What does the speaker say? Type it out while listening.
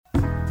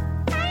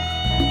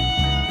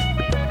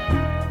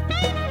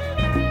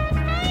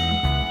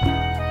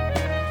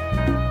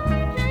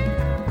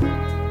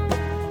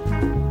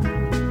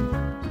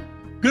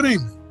Good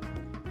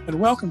evening, and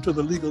welcome to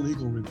the Legal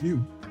Eagle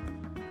Review,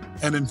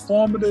 an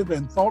informative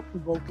and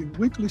thought-provoking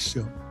weekly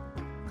show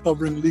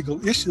covering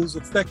legal issues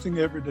affecting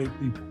everyday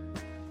people.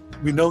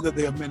 We know that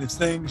there are many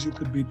things you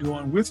could be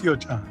doing with your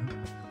time,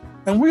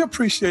 and we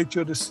appreciate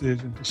your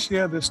decision to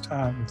share this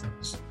time with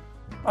us.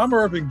 I'm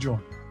Irving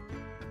Joyner.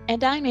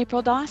 And I'm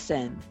April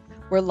Dawson.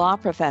 We're law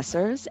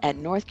professors at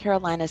North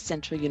Carolina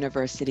Central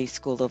University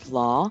School of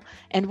Law,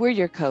 and we're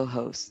your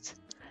co-hosts.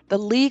 The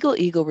Legal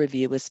Eagle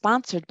Review is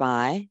sponsored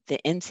by the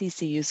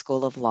NCCU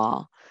School of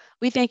Law.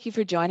 We thank you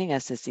for joining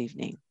us this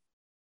evening.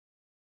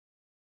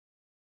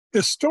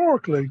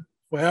 Historically,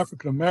 for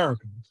African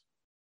Americans,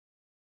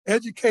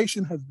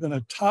 education has been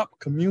a top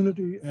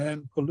community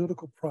and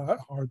political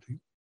priority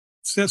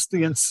since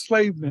the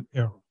enslavement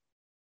era.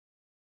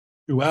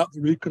 Throughout the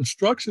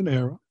Reconstruction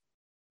era,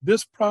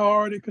 this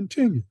priority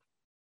continued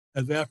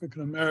as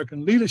African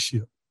American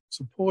leadership,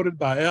 supported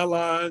by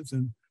allies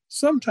and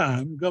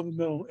sometimes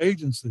governmental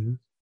agencies,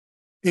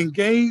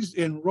 engaged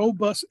in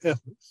robust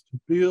efforts to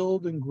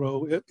build and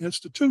grow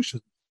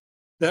institutions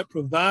that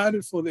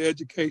provided for the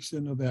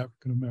education of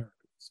African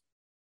Americans.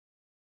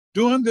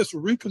 During this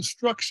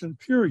Reconstruction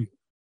period,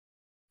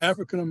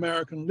 African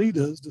American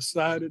leaders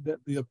decided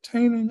that the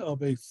obtaining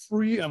of a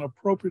free and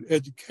appropriate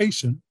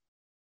education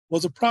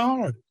was a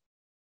priority,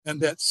 and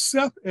that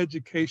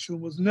self-education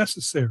was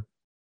necessary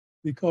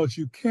because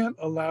you can't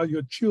allow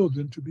your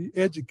children to be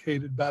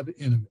educated by the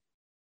enemy.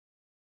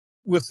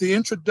 With the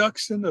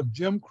introduction of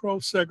Jim Crow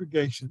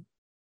segregation,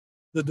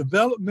 the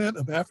development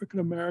of African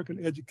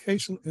American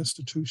educational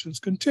institutions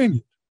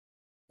continued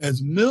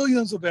as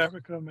millions of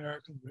African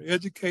Americans were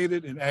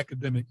educated in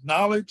academic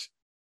knowledge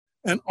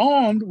and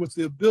armed with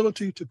the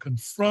ability to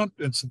confront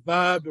and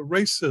survive the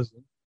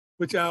racism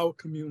which our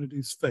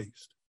communities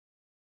faced.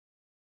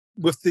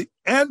 With the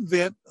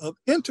advent of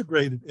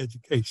integrated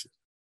education,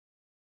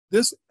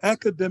 this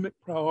academic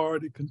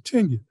priority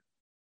continued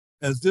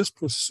as this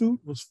pursuit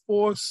was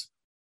forced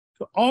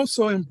to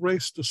also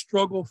embrace the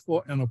struggle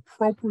for an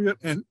appropriate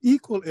and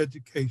equal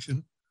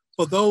education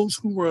for those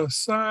who were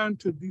assigned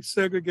to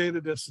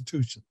desegregated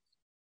institutions.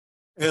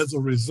 As a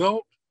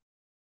result,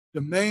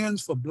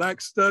 demands for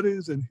Black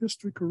studies and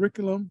history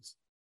curriculums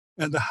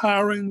and the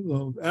hiring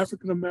of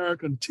African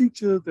American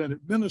teachers and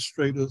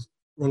administrators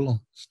were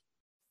launched.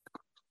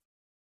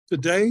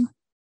 Today,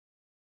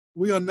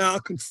 we are now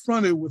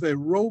confronted with a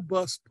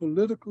robust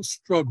political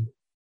struggle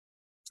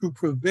to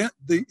prevent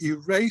the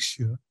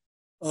erasure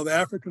of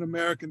African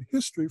American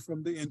history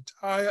from the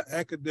entire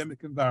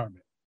academic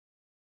environment.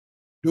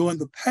 During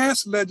the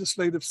past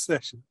legislative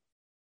session,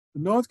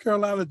 the North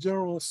Carolina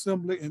General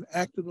Assembly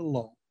enacted a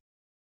law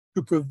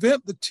to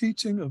prevent the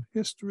teaching of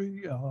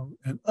history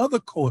and other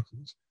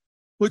courses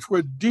which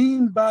were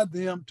deemed by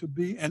them to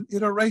be an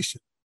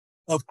iteration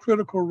of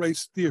critical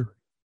race theory.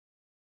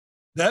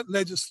 That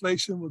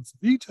legislation was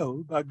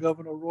vetoed by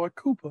Governor Roy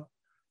Cooper,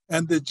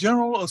 and the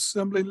General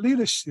Assembly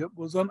leadership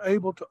was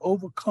unable to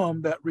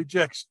overcome that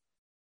rejection.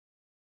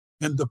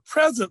 In the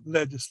present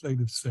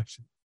legislative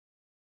session,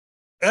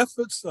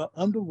 efforts are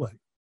underway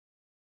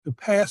to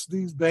pass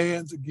these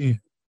bans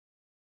again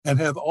and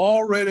have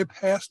already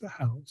passed the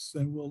House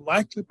and will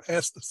likely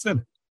pass the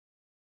Senate.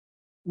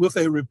 With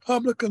a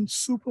Republican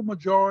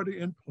supermajority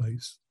in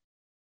place,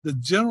 the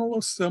General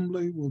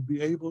Assembly will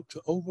be able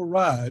to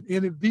override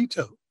any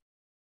veto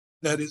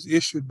that is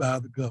issued by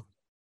the governor.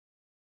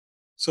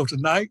 So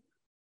tonight,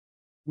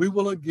 we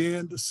will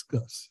again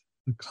discuss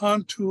the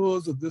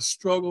contours of this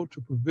struggle to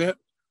prevent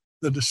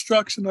the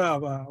destruction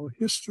of our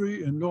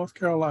history in North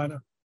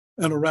Carolina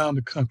and around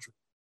the country.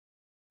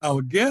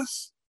 Our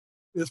guest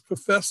is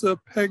Professor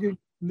Peggy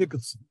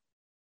Nicholson,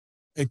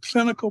 a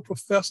clinical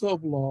professor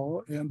of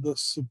law and the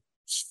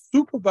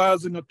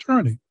supervising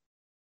attorney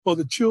for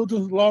the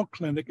Children's Law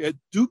Clinic at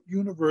Duke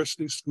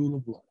University School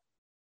of Law.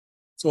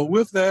 So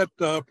with that,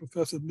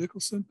 Professor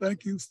Nicholson,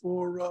 thank you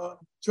for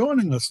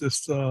joining us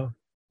this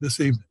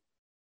evening.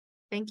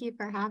 Thank you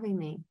for having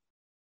me.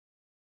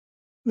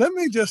 Let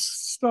me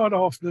just start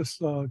off this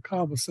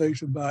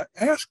conversation by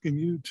asking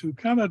you to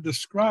kind of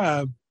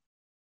describe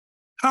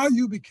how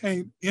you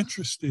became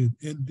interested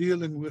in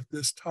dealing with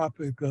this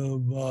topic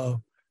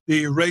of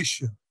the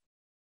erasure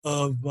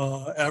of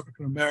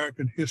African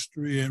American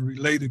history and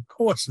related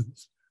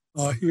courses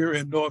here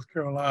in North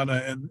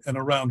Carolina and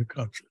around the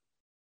country.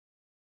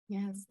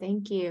 Yes,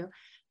 thank you.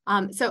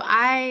 So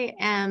I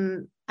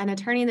am an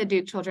attorney in the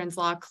Duke Children's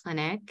Law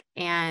Clinic,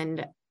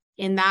 and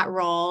in that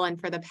role, and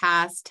for the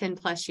past 10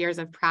 plus years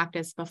of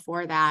practice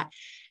before that,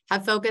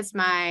 have focused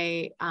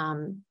my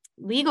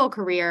legal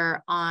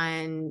career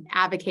on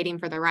advocating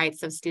for the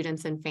rights of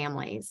students and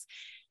families.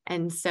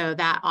 And so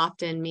that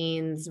often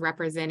means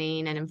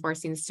representing and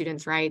enforcing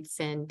students'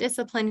 rights in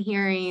discipline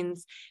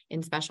hearings,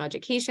 in special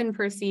education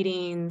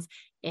proceedings,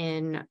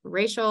 in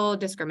racial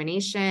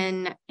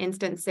discrimination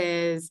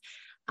instances.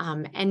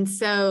 And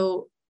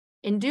so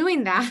in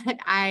doing that,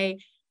 I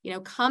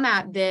come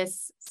at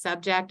this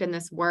subject and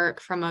this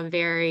work from a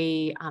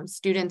very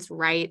students'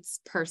 rights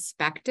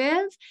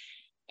perspective.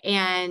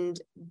 And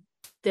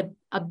the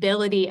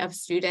ability of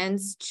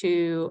students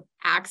to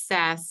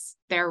access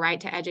their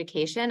right to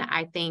education.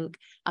 I think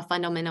a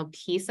fundamental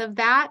piece of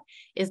that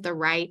is the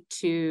right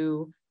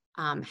to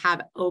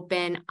have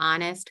open,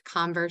 honest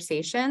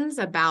conversations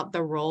about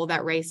the role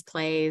that race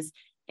plays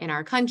in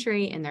our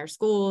country, in their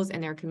schools,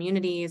 in their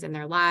communities, in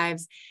their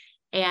lives,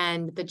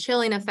 and the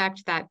chilling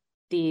effect that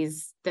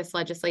this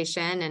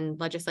legislation and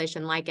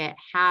legislation like it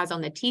has on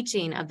the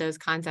teaching of those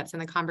concepts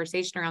and the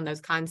conversation around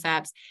those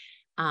concepts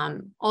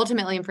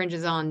ultimately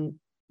infringes on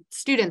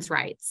students'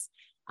 rights,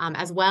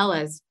 as well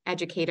as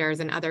educators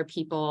and other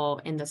people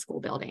in the school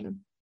building.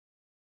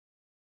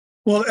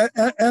 Well,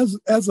 as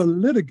a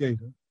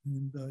litigator,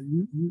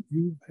 and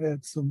you've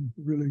had some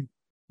really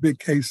big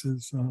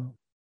cases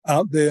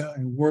out there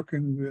and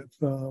working with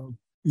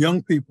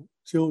young people,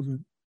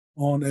 children,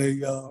 on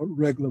a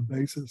regular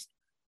basis.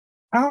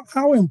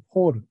 How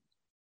important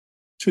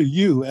to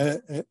you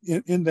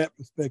in that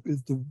perspective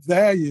is the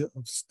value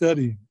of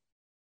studying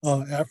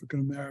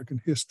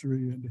African-American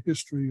history and the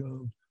history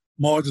of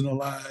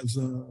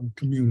marginalized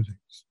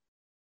communities?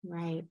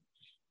 Right.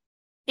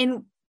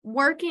 In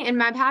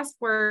my past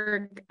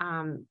work,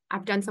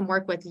 I've done some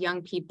work with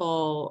young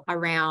people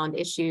around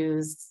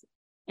issues,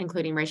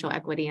 including racial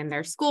equity in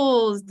their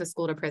schools, the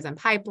school to prison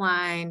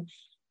pipeline.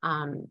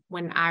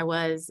 When I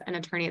was an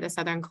attorney at the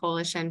Southern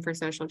Coalition for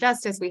Social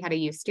Justice, we had a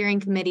youth steering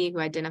committee who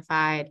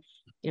identified,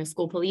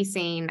 school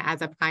policing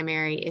as a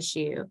primary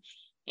issue.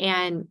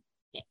 And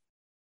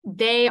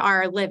they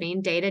are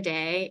living day to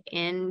day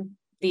in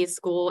these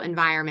school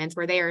environments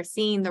where they are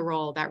seeing the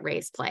role that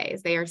race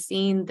plays. They are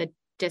seeing the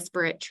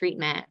disparate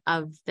treatment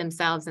of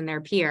themselves and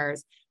their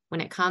peers when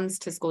it comes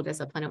to school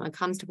discipline, when it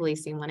comes to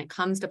policing, when it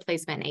comes to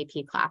placement in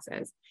AP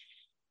classes.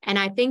 And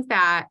I think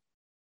that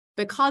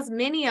because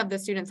many of the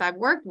students I've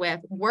worked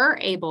with were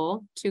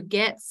able to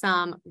get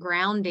some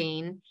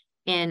grounding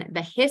in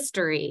the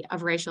history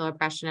of racial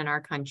oppression in our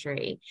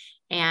country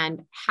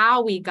and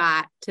how we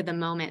got to the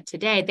moment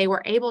today, they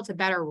were able to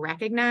better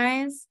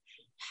recognize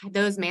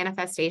those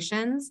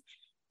manifestations.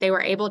 They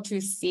were able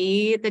to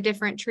see the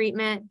different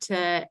treatment,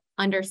 to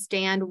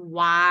understand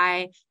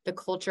why the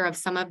culture of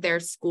some of their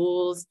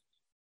schools,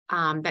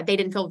 that they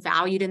didn't feel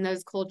valued in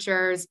those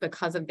cultures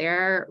because of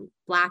their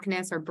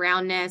Blackness or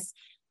brownness,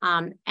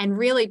 and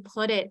really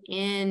put it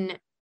in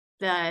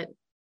the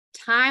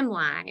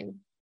timeline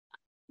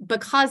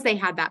because they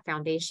had that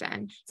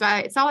foundation. So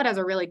I saw it as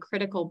a really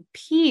critical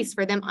piece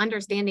for them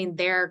understanding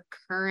their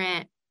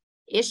current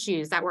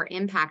issues that were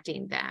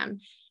impacting them.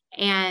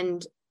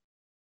 And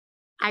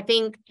I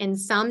think in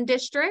some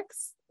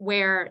districts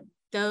where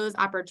those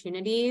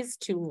opportunities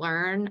to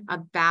learn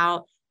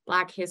about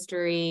Black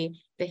history,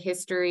 the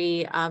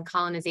history of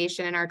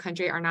colonization in our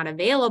country are not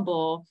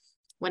available,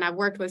 when I've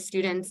worked with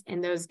students in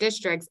those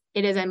districts,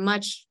 it is a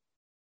much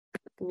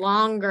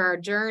longer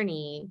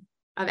journey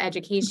of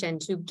education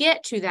to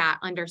get to that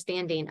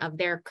understanding of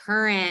their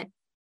current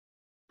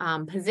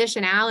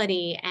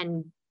positionality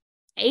and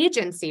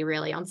agency,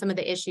 really, on some of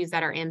the issues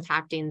that are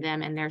impacting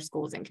them in their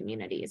schools and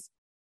communities.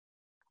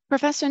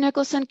 Professor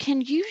Nicholson,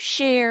 can you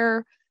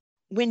share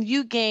when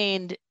you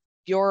gained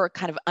your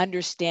kind of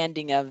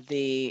understanding of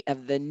the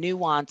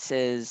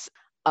nuances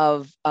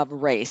of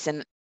race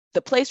and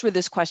the place where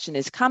this question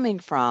is coming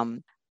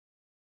from?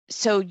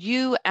 So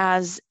you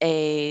as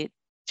a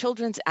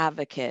children's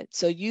advocate,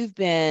 so you've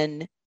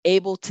been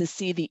able to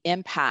see the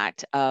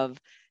impact of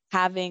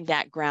having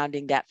that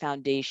grounding, that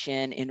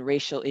foundation in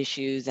racial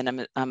issues,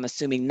 and I'm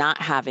assuming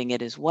not having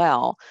it as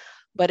well.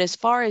 But as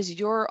far as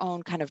your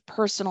own kind of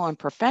personal and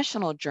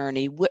professional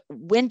journey,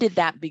 when did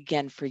that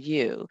begin for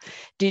you?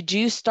 Did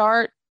you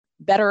start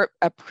better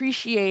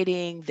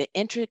appreciating the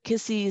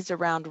intricacies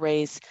around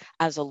race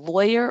as a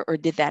lawyer, or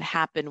did that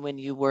happen when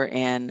you were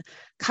in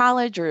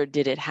college, or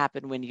did it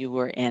happen when you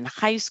were in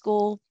high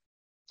school?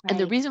 Right. And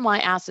the reason why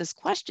I ask this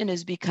question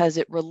is because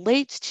it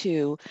relates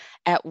to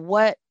at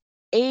what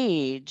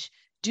age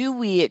do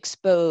we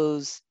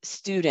expose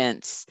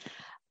students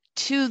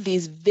to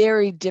these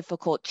very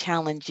difficult,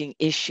 challenging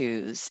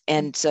issues.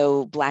 And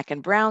so Black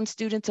and brown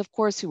students, of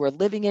course, who are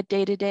living it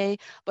day to day,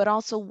 but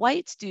also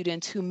white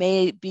students who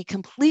may be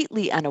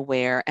completely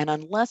unaware, and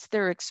unless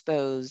they're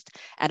exposed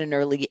at an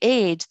early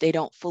age, they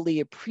don't fully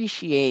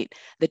appreciate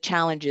the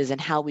challenges and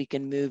how we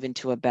can move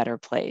into a better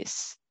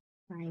place.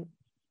 Right.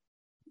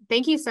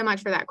 Thank you so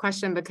much for that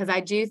question, because I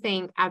do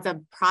think as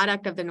a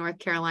product of the North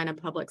Carolina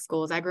public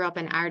schools, I grew up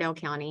in Iredell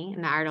County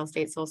in the Iredell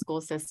State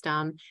School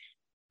System.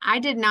 I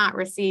did not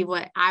receive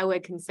what I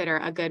would consider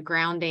a good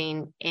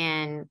grounding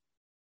in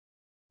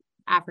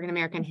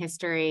African-American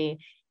history,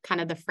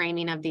 kind of the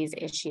framing of these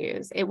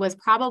issues. It was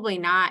probably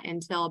not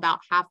until about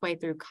halfway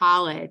through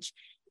college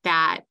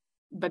that,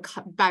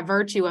 by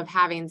virtue of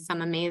having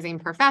some amazing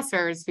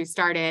professors who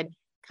started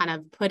kind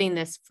of putting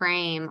this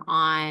frame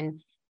on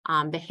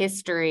the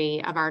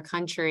history of our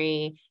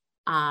country,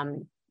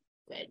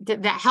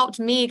 that helped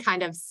me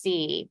kind of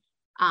see,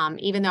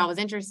 even though I was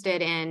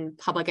interested in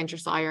public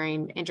interest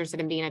lawyering, interested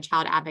in being a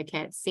child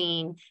advocate,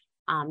 seeing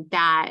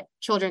that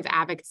children's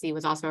advocacy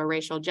was also a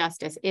racial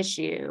justice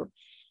issue.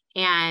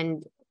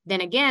 And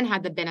then again,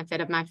 had the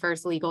benefit of my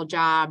first legal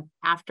job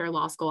after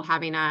law school,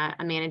 having a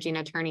managing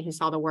attorney who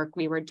saw the work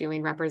we were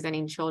doing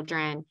representing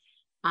children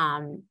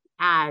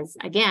as,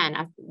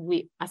 again,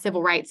 a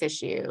civil rights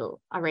issue,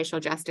 a racial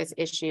justice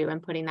issue,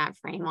 and putting that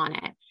frame on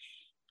it.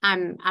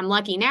 I'm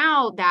lucky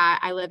now that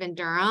I live in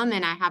Durham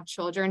and I have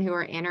children who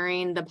are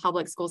entering the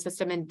public school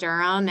system in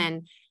Durham,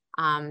 and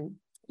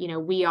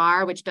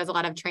which does a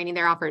lot of training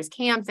there, offers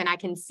camps, and I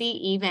can see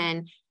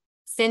even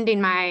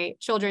sending my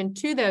children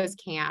to those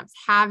camps,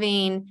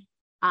 having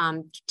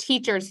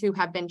teachers who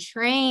have been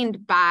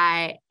trained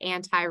by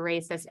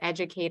anti-racist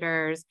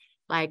educators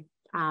like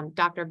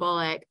Dr.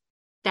 Bullock,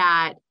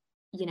 that,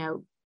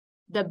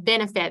 the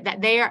benefit that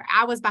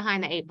I was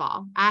behind the 8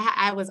 ball.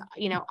 I was,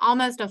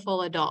 almost a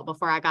full adult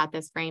before I got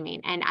this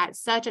framing. And at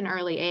such an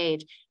early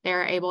age,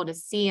 they're able to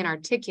see and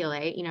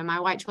articulate, my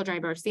white children are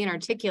able to see and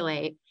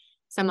articulate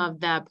some of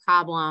the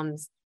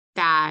problems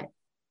that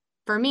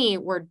for me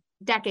were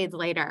decades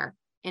later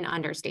in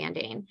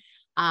understanding.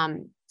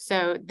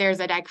 So there's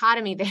a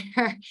dichotomy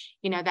there,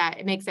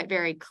 that makes it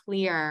very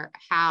clear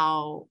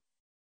how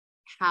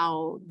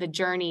the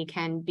journey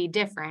can be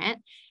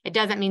different. It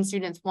doesn't mean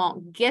students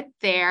won't get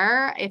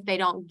there if they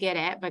don't get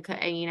it, because,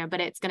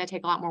 but it's going to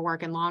take a lot more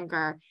work and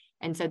longer.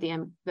 And so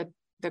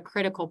the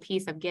critical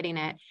piece of getting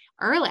it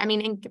early. I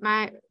mean,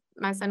 my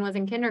son was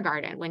in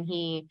kindergarten when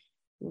he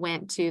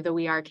went to the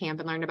We Are camp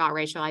and learned about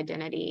racial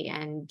identity,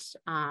 and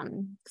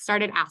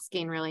started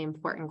asking really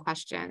important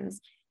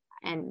questions.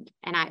 And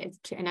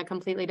in a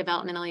completely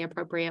developmentally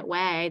appropriate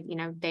way,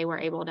 they were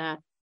able to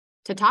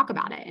talk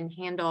about it and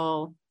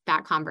handle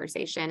that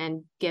conversation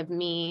and give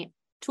me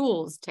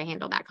tools to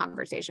handle that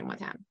conversation with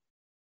him.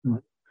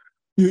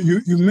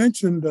 You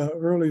mentioned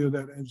earlier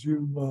that as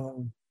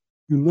you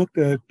looked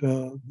at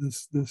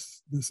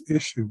this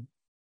issue,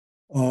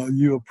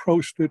 you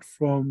approached it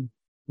from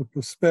the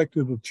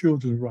perspective of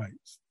children's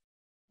rights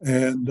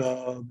and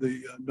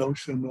the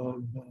notion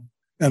of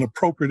an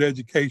appropriate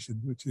education,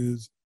 which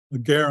is a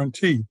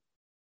guarantee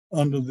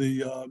under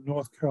the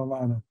North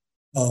Carolina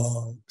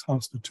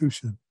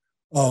Constitution.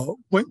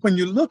 When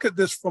you look at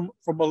this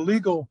from a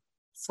legal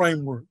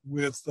framework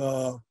with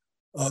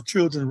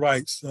children's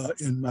rights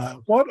in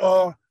mind, what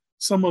are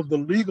some of the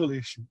legal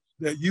issues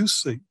that you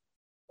see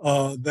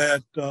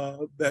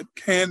that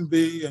can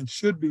be and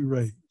should be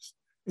raised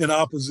in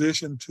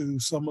opposition to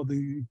some of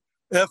the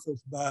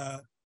efforts by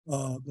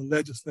the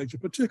legislature,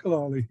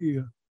 particularly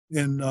here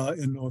in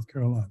North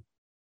Carolina?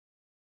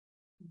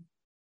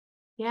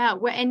 Yeah,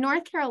 well, in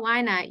North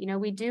Carolina,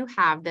 we do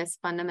have this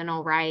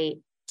fundamental right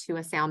to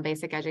a sound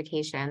basic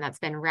education that's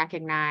been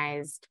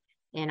recognized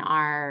in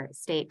our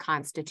state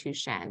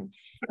constitution.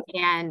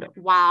 And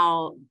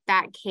while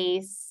that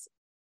case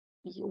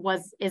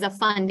is a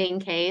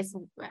funding case,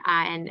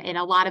 and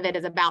a lot of it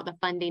is about the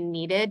funding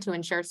needed to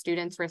ensure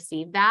students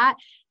receive that,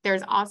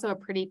 there's also a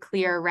pretty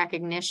clear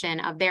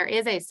recognition of there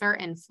is a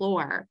certain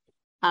floor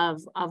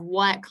of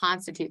what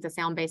constitutes a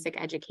sound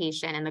basic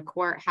education. And the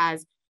court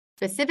has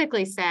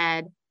specifically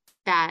said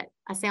that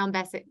a sound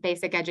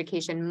basic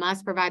education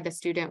must provide the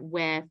student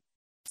with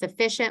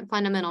sufficient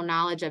fundamental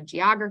knowledge of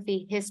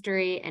geography,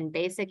 history, and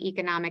basic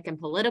economic and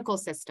political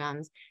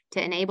systems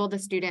to enable the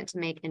student to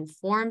make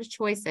informed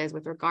choices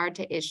with regard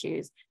to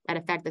issues that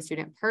affect the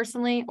student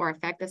personally or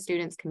affect the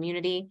student's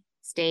community,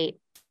 state,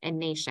 and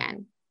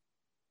nation.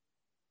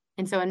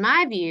 And so in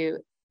my view,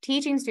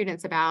 teaching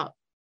students about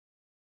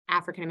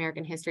African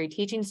American history,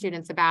 teaching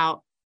students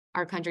about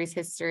our country's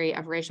history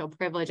of racial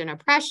privilege and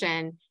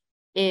oppression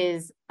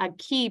is a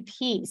key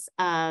piece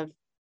of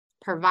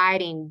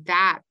providing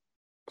that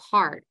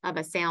part of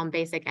a sound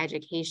basic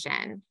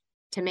education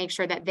to make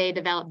sure that they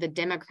develop the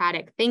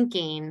democratic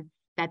thinking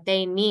that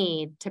they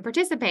need to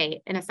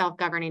participate in a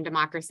self-governing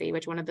democracy,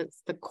 which one of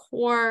the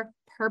core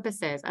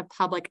purposes of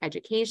public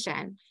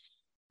education.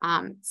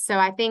 So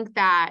I think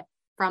that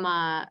from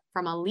a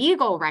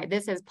legal right,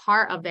 this is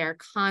part of their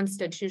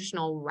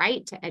constitutional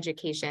right to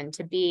education,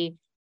 to be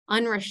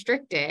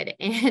unrestricted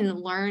in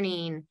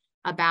learning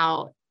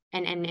about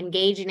and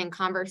engaging in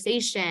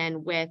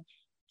conversation with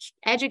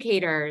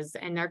educators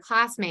and their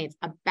classmates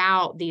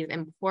about these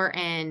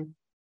important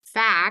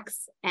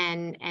facts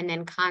and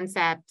then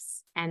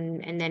concepts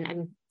and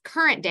then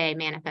current day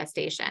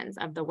manifestations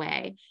of the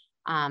way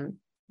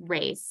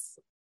race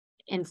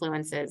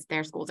influences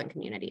their schools and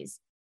communities.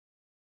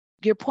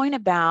 Your point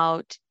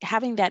about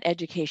having that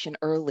education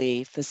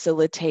early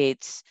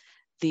facilitates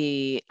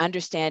the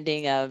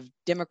understanding of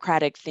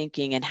democratic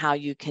thinking and how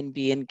you can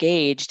be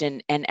engaged.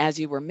 And as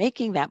you were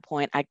making that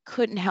point, I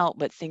couldn't help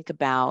but think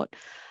about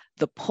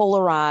the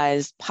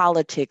polarized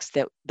politics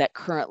that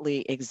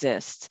currently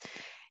exists.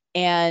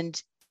 And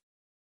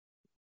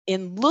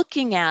in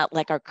looking at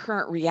like our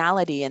current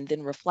reality and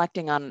then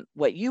reflecting on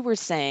what you were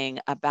saying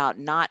about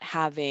not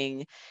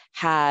having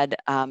had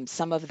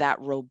some of that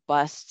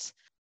robust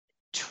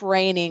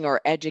training or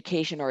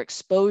education or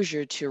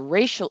exposure to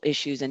racial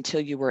issues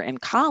until you were in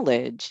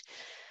college,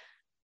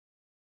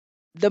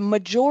 the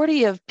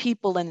majority of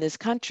people in this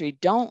country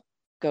don't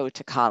go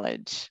to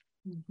college,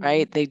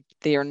 right?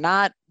 They are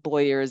not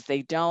lawyers.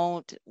 They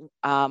don't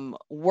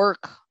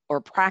work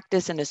or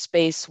practice in a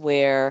space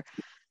where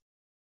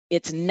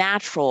it's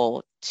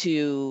natural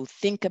to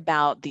think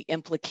about the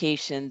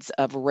implications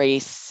of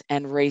race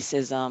and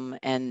racism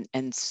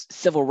and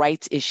civil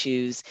rights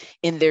issues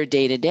in their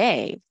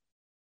day-to-day.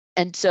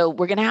 And so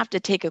we're going to have to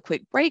take a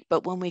quick break,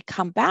 but when we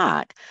come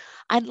back,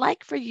 I'd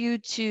like for you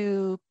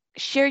to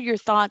share your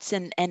thoughts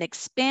and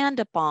expand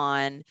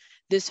upon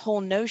this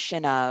whole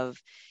notion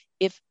of,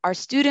 if our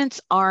students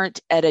aren't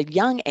at a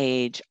young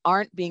age,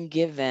 aren't being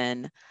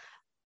given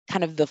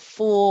kind of the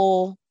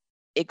full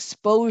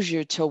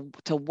exposure to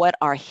what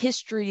our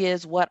history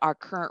is, what our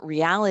current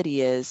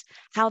reality is,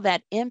 how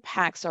that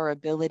impacts our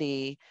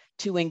ability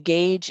to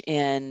engage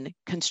in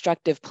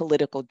constructive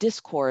political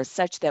discourse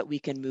such that we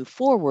can move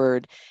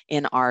forward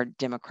in our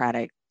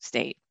democratic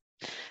state.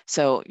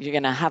 So you're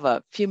going to have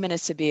a few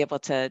minutes to be able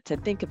to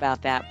think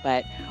about that,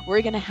 but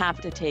we're going to have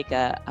to take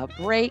a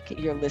break.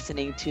 You're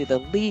listening to the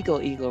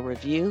Legal Eagle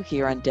Review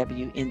here on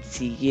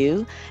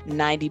WNCU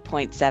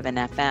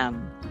 90.7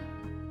 FM.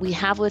 We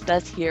have with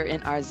us here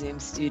in our Zoom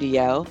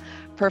studio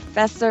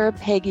Professor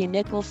Peggy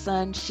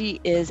Nicholson. She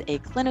is a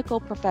clinical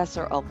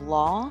professor of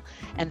law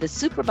and the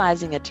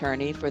supervising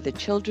attorney for the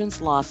Children's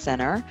Law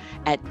Center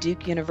at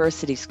Duke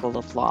University School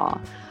of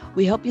Law.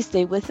 We hope you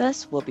stay with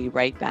us. We'll be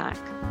right back.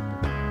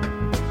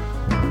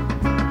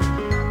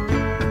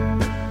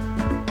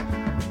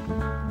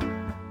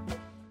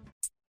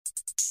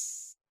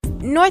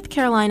 North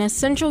Carolina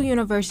Central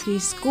University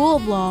School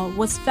of Law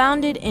was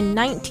founded in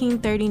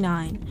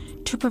 1939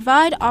 to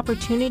provide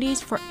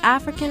opportunities for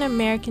African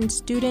American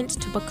students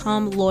to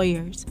become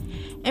lawyers.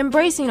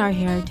 Embracing our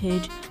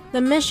heritage, the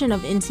mission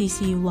of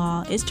NCCU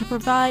Law is to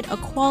provide a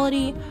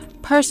quality,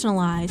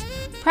 personalized,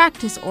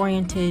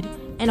 practice-oriented,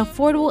 and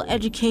affordable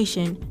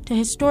education to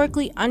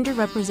historically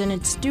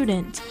underrepresented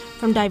students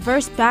from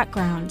diverse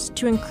backgrounds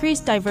to increase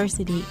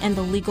diversity in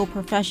the legal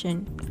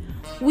profession.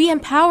 We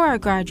empower our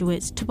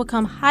graduates to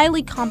become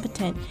highly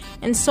competent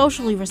and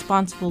socially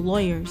responsible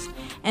lawyers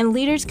and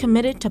leaders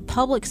committed to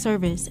public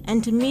service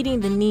and to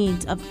meeting the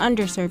needs of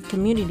underserved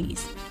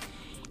communities.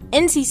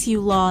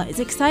 NCCU Law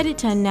is excited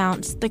to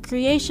announce the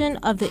creation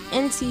of the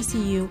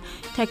NCCU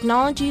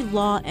Technology,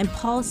 Law, and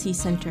Policy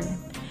Center,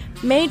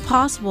 made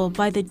possible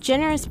by the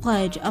generous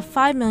pledge of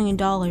 $5 million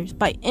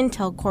by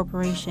Intel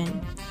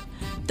Corporation.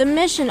 The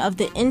mission of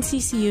the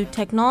NCCU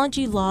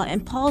Technology, Law,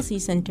 and Policy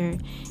Center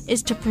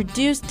is to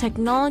produce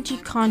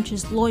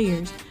technology-conscious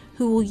lawyers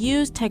who will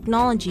use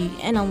technology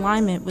in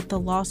alignment with the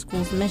law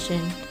school's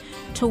mission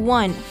to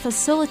 1.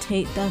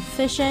 Facilitate the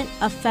efficient,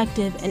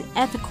 effective, and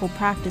ethical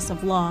practice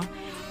of law,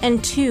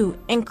 and 2.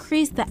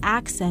 Increase the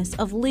access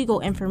of legal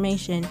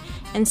information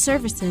and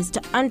services to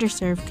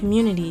underserved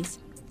communities.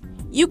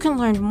 You can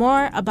learn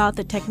more about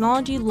the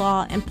Technology,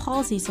 Law, and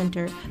Policy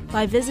Center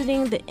by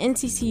visiting the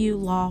NCCU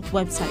Law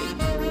website.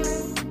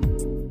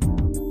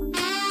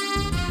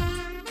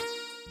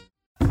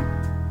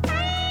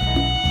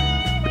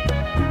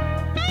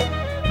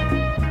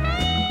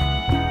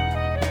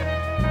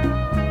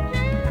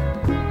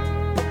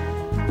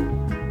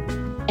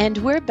 And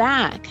we're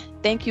back.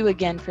 Thank you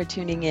again for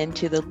tuning in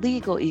to the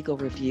Legal Eagle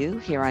Review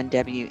here on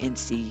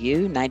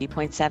WNCU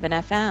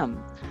 90.7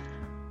 FM.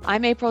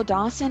 I'm April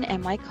Dawson,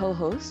 and my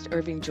co-host,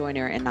 Irving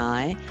Joyner, and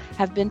I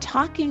have been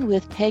talking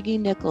with Peggy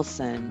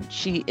Nicholson.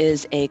 She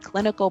is a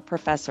clinical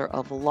professor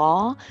of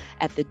law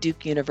at the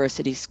Duke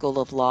University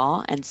School of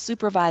Law and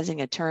supervising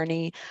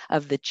attorney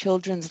of the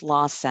Children's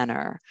Law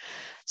Center.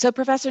 So,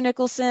 Professor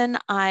Nicholson,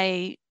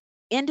 I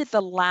ended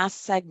the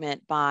last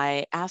segment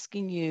by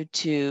asking you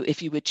to,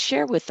 if you would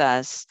share with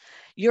us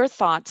your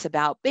thoughts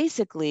about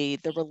basically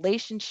the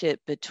relationship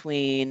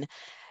between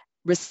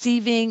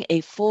receiving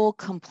a full,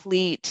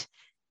 complete,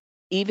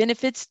 even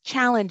if it's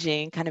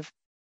challenging, kind of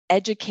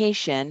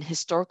education,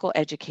 historical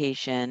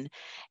education,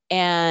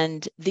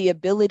 and the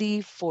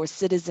ability for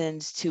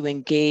citizens to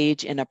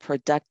engage in a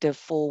productive,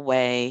 full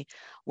way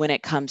when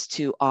it comes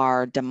to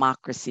our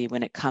democracy,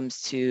 when it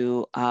comes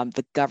to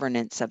the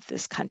governance of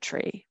this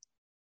country.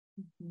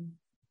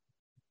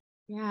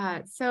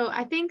 Yeah, so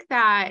I think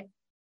that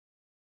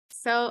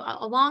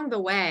along the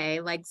way,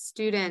 like,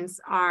 students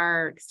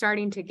are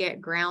starting to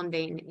get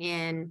grounding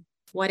in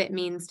what it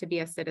means to be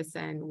a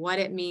citizen, what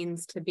it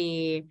means to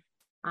be,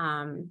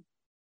 a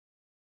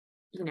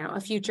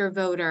future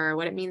voter,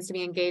 what it means to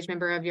be an engaged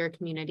member of your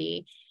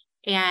community,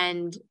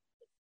 and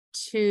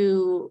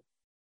to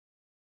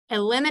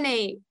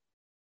eliminate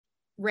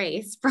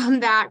race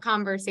from that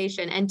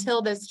conversation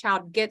until this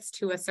child gets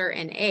to a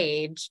certain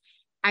age,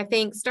 I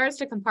think starts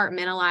to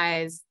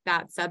compartmentalize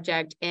that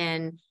subject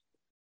in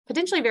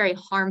potentially very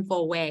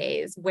harmful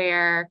ways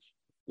where,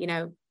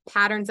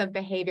 patterns of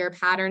behavior,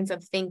 patterns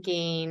of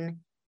thinking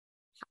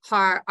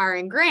are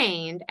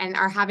ingrained and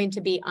are having to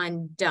be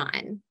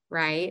undone,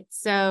 right?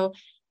 So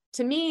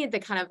to me, the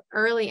kind of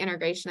early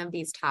integration of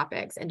these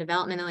topics in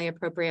developmentally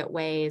appropriate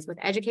ways with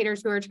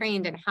educators who are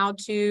trained in how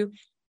to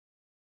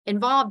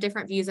involve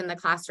different views in the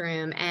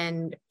classroom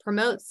and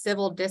promote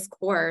civil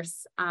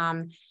discourse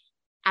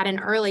at an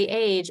early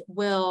age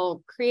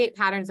will create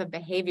patterns of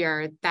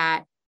behavior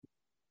that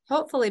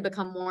hopefully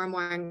become more and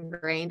more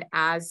ingrained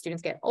as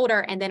students get older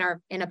and then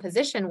are in a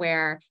position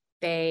where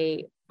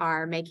they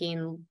are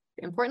making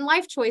important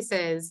life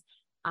choices,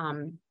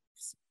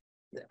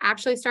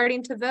 actually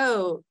starting to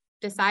vote,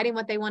 deciding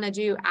what they want to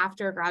do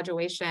after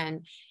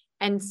graduation.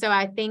 And so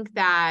I think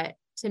that,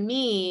 to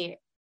me,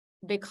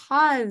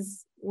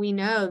 because we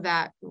know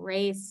that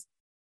race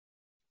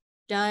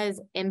does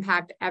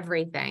impact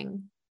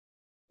everything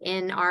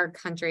in our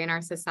country, in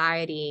our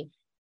society,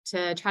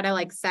 to try to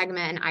like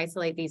segment and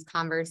isolate these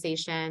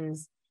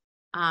conversations,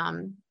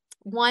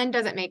 one,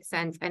 doesn't make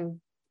sense and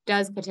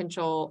does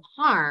potential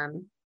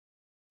harm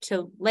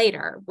to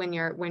later when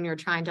you're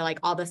trying to like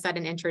all of a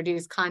sudden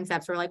introduce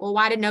concepts. We're like, well,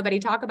 why did nobody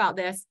talk about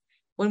this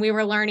when we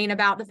were learning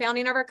about the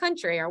founding of our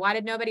country? Or why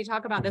did nobody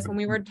talk about this when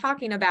we were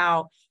talking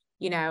about,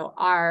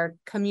 our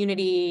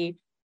community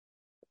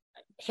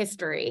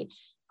history?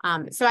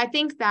 So I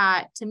think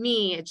that, to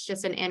me, it's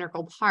just an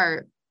integral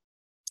part.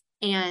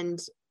 And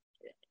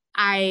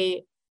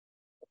I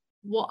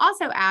will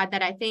also add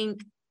that I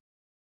think,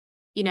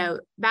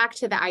 back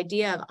to the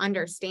idea of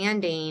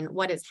understanding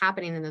what is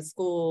happening in the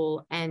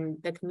school and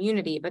the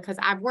community, because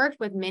I've worked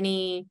with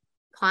many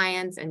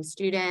clients and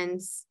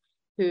students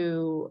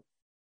who,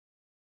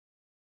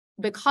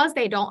 because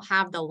they don't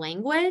have the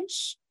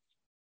language,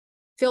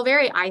 feel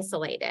very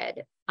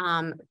isolated.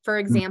 For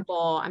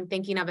example, I'm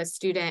thinking of a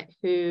student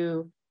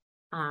who,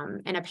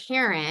 and a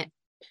parent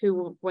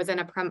who was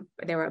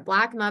they were a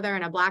Black mother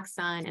and a Black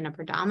son in a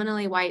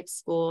predominantly white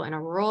school in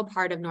a rural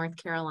part of North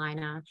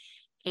Carolina.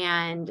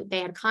 And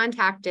they had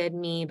contacted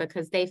me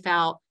because they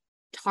felt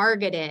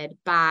targeted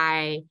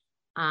by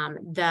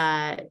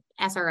the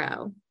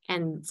SRO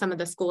and some of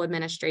the school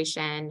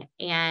administration.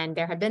 And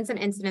there had been some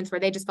incidents where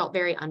they just felt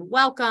very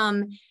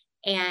unwelcome.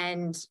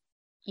 And,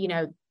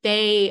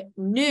 they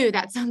knew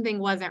that something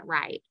wasn't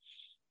right.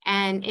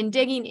 And in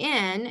digging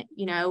in,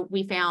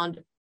 we found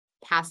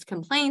past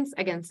complaints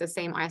against the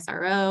same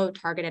SRO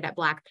targeted at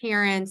Black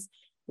parents.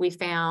 We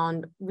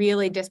found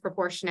really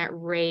disproportionate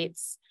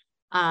rates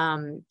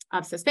of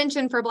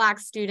suspension for Black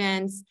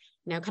students,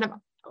 kind of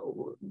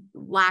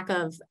lack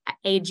of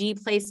AG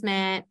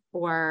placement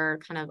or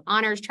kind of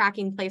honors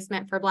tracking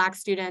placement for Black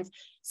students.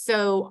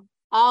 So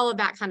all of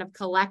that kind of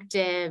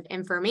collective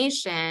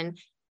information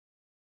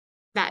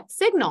that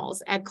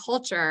signals a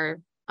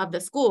culture of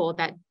the school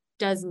that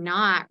does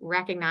not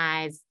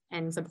recognize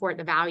and support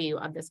the value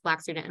of this Black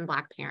student and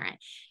Black parent.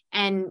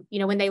 And,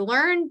 when they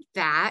learned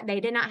that, they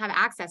did not have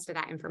access to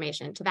that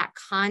information, to that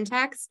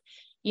context,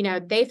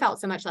 they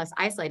felt so much less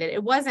isolated.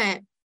 It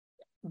wasn't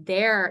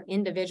their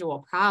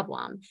individual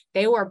problem.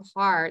 They were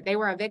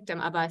a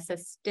victim of a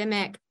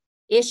systemic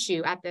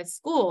issue at this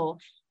school.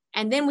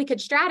 And then we could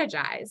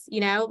strategize,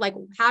 like,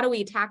 how do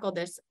we tackle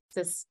this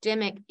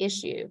systemic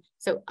issue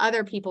so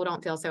other people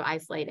don't feel so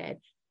isolated,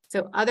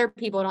 so other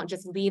people don't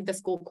just leave the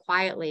school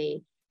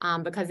quietly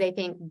because they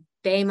think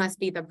they must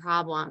be the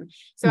problem.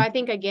 So I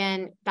think,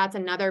 again, that's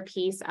another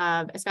piece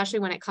of, especially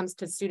when it comes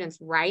to students'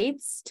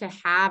 rights to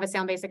have a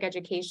sound basic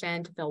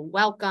education, to feel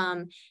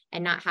welcome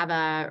and not have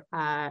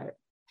a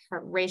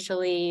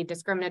racially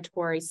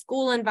discriminatory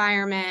school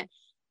environment,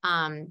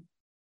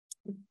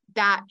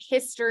 that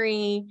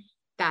history,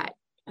 that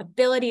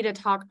ability to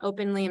talk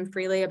openly and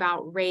freely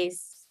about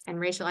race and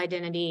racial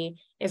identity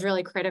is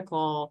really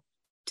critical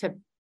to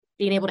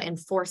being able to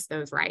enforce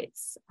those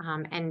rights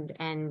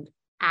and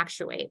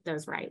actuate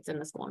those rights in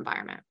the school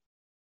environment.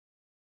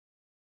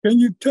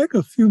 Can you take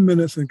a few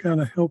minutes and kind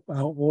of help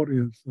our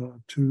audience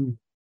to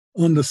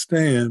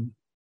understand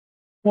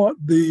what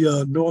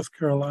the North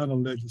Carolina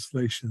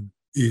legislation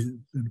is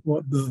and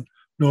what the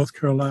North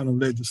Carolina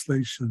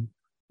legislation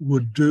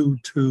would do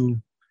to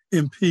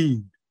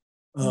impede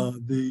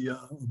the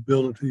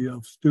ability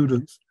of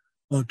students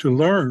to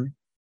learn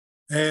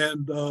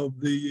and of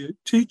the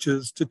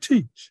teachers to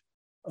teach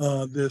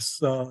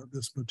this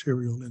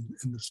material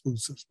in the school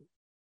system?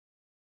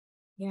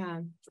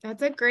 Yeah,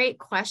 that's a great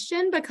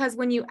question, because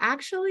when you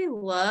actually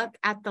look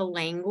at the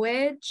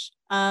language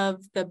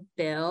of the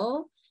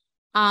bill,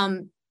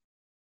 not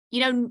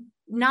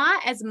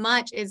as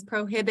much is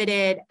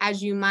prohibited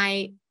as you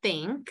might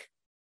think,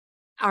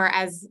 or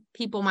as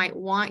people might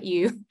want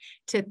you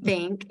to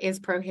think is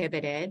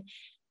prohibited.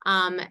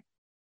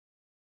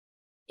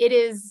 It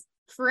is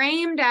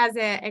framed as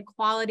an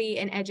equality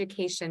and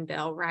education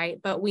bill, right?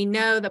 But we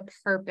know the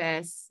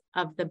purpose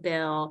of the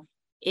bill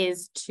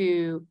is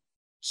to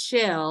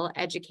chill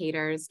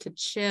educators, to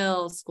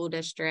chill school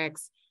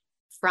districts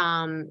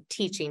from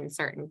teaching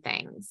certain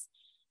things.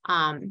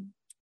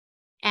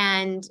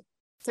 And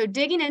so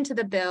digging into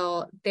the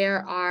bill,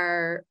 there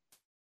are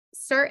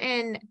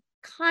certain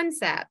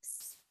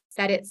concepts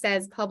that it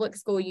says public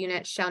school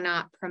units shall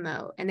not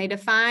promote. And they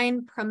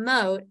define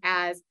promote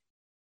as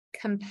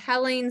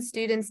compelling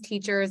students,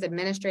 teachers,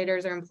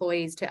 administrators, or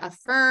employees to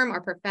affirm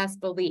or profess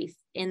belief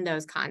in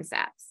those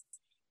concepts.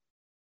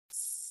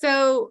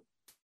 So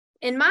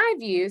in my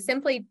view,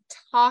 simply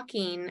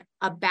talking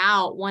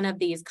about one of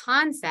these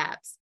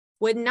concepts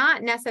would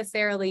not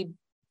necessarily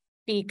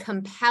be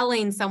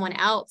compelling someone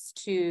else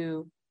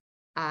to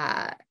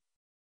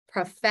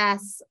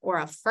profess or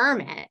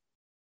affirm it.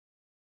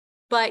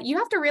 But you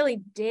have to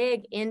really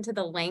dig into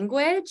the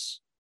language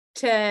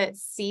to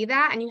see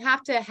that. And you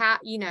have to have,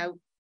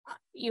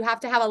 you have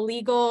to have a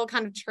legal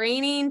kind of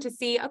training to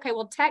see, okay,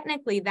 well,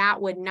 technically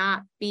that would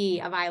not be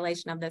a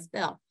violation of this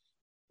bill.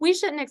 We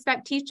shouldn't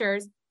expect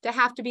teachers to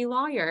have to be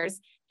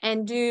lawyers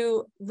and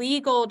do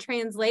legal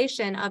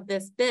translation of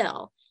this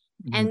bill.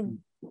 Mm-hmm. And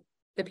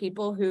the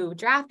people who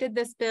drafted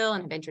this bill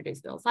and have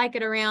introduced bills like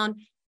it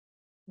around,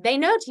 they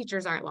know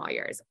teachers aren't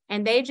lawyers,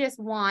 and they just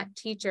want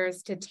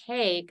teachers to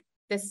take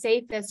the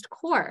safest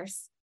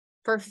course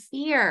for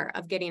fear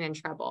of getting in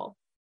trouble.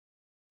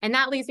 And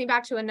that leads me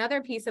back to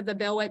another piece of the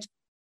bill, which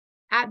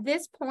at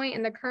this point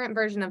in the current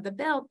version of the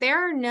bill,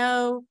 there are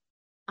no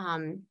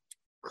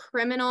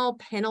criminal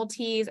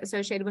penalties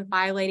associated with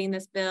violating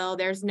this bill.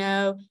 There's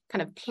no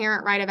kind of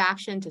parent right of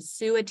action to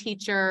sue a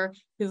teacher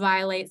who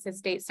violates a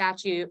state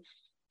statute.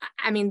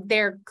 I mean,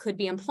 there could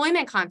be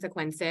employment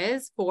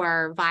consequences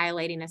for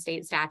violating a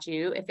state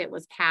statute if it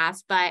was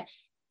passed, but,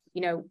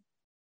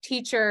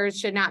 teachers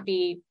should not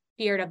be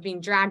feared of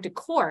being dragged to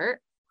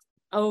court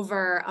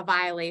over a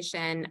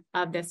violation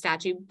of the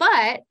statute.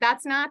 But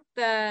that's not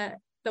the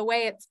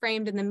way it's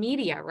framed in the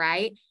media,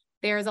 right?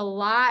 There's a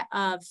lot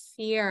of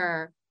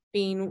fear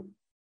being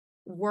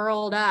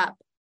whirled up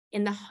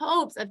in the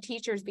hopes of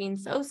teachers being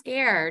so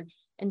scared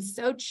and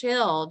so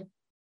chilled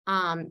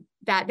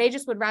that they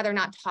just would rather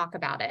not talk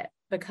about it,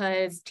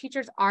 because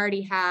teachers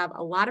already have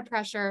a lot of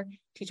pressure.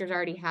 Teachers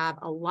already have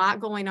a lot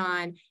going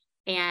on.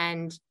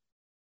 And,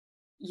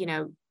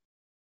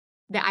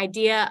 the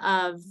idea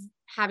of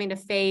having to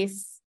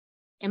face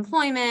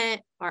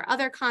employment or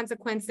other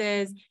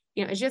consequences,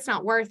 is just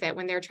not worth it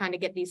when they're trying to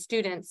get these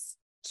students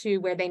to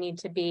where they need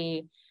to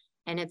be.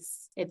 And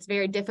it's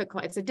very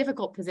difficult. It's a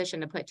difficult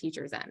position to put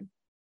teachers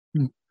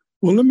in.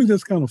 Well, let me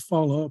just kind of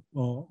follow up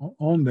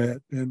on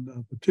that, and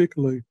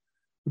particularly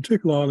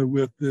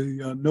with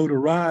the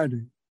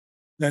notoriety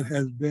that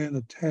has been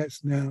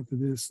attached now to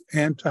this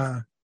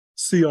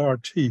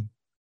anti-CRT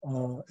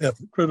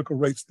effort, critical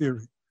race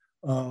theory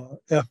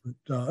effort.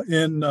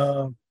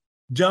 In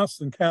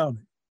Johnson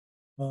County,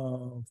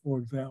 for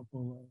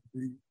example,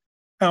 the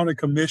county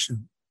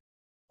commission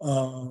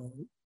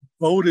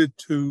voted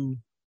to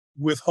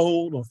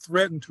withhold or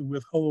threatened to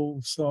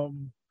withhold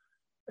some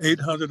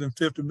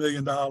 $850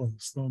 million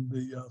from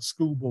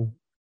the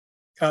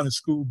county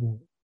school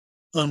board,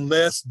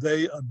 unless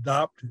they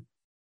adopted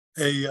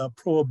a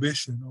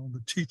prohibition on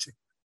the teaching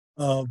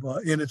of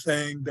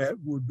anything that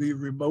would be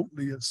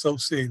remotely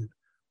associated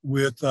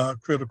with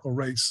critical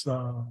race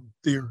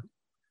theory.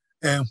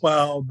 And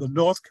while the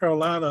North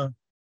Carolina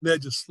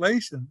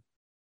legislation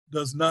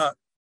does not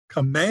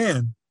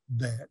command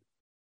that,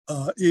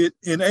 it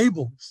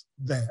enables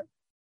that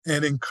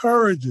and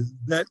encourages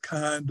that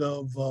kind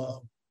of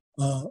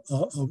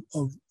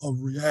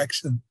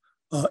reaction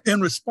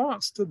in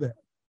response to that.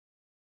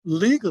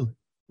 Legally,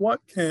 what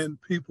can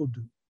people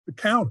do to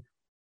counter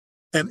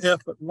an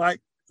effort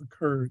like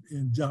occurred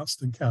in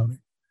Johnston County?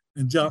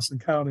 And Johnston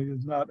County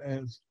is not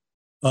as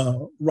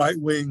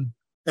right-wing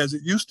as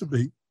it used to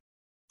be,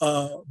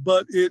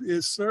 but it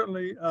is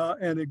certainly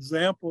an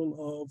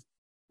example of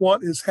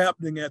what is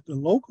happening at the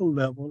local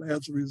level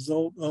as a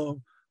result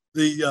of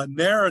the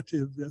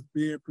narrative that's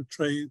being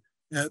portrayed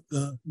at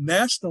the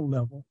national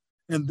level,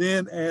 and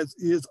then as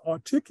is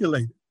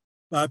articulated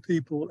by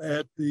people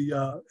at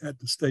the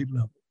state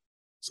level.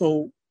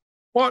 So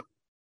what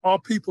are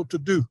people to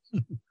do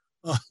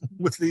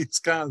with these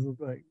kinds of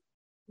things?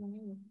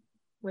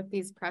 With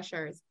these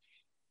pressures?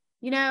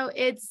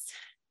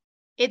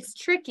 It's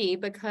tricky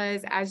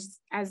because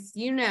as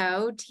you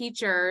know,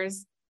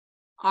 teachers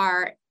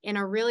are in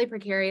a really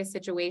precarious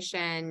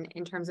situation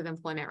in terms of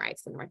employment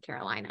rights in North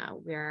Carolina,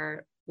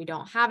 where we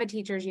don't have a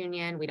teachers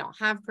union, we don't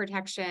have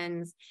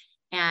protections,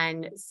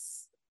 and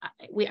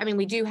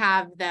we do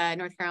have the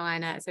North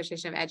Carolina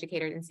Association of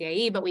Educators and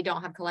CIE, but we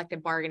don't have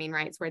collective bargaining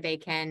rights where they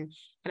can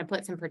kind of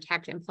put some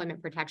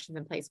employment protections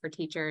in place for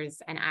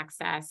teachers and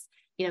access,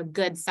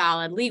 good,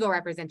 solid legal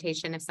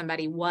representation if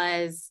somebody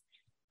was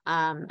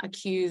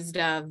accused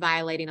of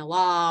violating a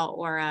law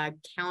or a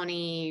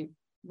county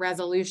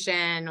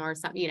resolution or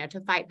something,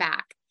 to fight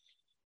back.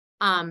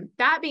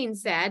 That being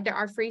said, there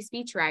are free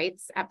speech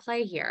rights at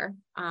play here.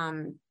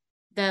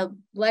 The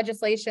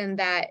legislation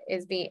that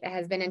has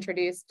been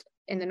introduced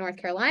in the North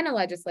Carolina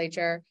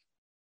legislature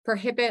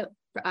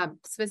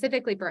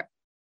specifically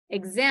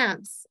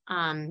exempts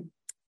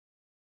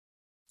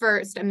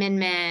First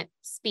Amendment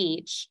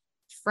speech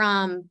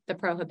from the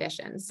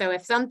prohibition. So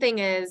if something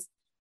is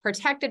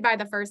protected by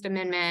the First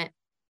Amendment,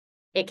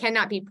 it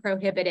cannot be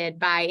prohibited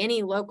by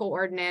any local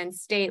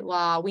ordinance, state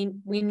law.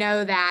 We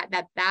know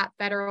that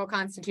federal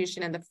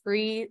constitution and the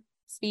free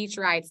speech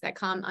rights that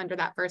come under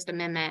that First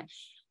Amendment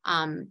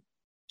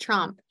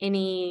trump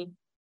any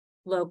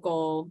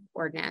local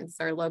ordinance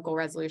or local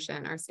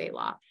resolution or state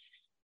law.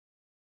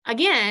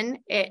 Again,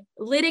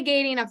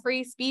 litigating a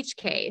free speech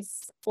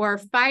case or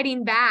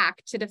fighting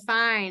back to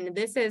define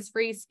this is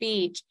free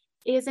speech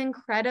is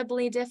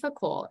incredibly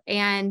difficult.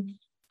 And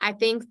I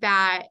think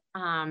that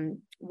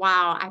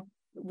while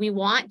we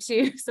want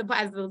to,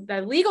 as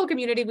the legal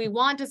community, we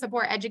want to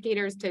support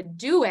educators to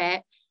do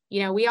it,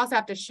 we also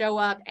have to show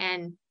up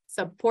and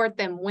support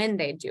them when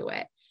they do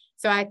it.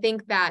 So I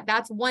think that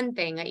that's one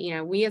thing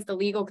that, we as the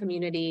legal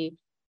community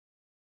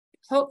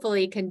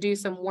hopefully can do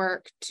some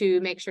work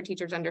to make sure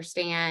teachers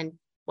understand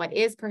what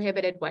is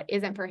prohibited, what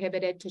isn't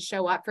prohibited, to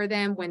show up for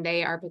them when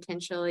they are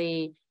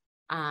potentially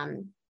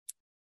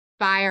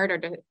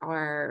fired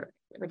or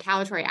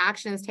retaliatory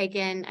actions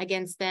taken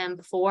against them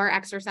for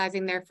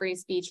exercising their free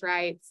speech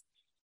rights.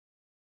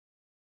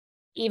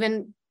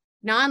 Even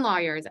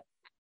non-lawyers,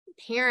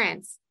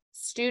 parents,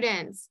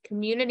 students,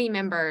 community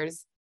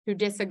members who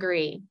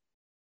disagree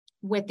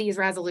with these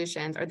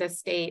resolutions or the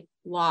state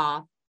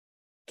law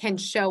can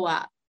show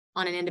up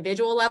on an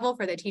individual level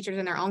for the teachers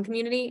in their own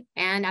community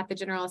and at the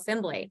General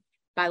Assembly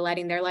by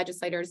letting their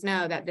legislators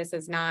know that this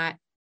is not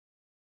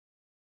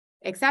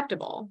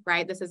acceptable,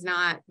 right? This is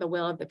not the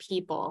will of the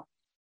people.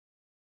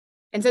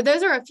 And so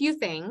those are a few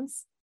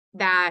things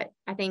that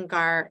I think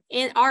are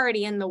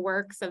already in the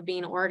works of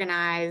being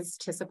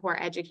organized to support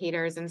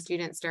educators and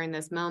students during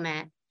this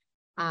moment.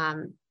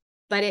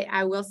 But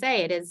I will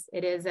say it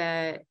is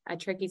a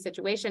tricky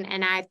situation.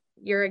 And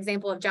your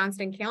example of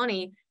Johnston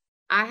County,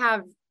 I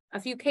have a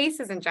few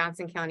cases in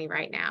Johnson County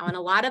right now, and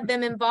a lot of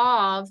them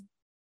involve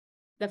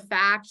the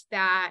fact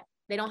that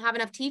they don't have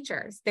enough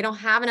teachers. They don't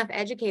have enough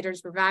educators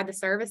to provide the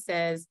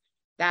services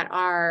that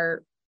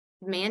are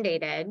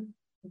mandated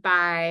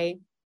by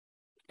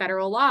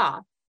federal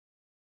law.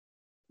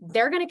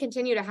 They're going to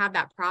continue to have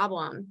that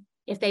problem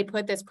if they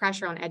put this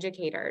pressure on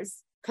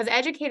educators, because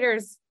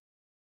educators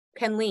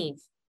can leave.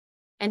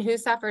 And who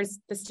suffers?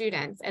 The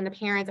students and the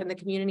parents and the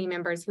community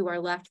members who are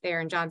left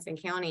there in Johnson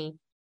County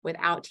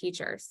without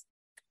teachers.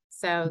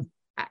 So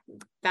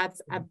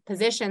that's a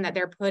position that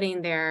they're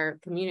putting their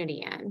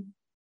community in.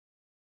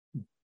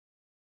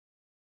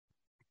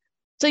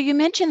 So you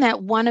mentioned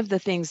that one of the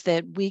things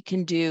that we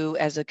can do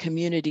as a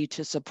community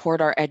to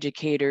support our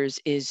educators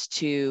is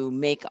to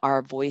make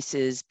our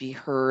voices be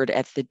heard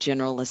at the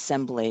General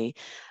Assembly.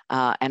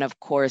 And of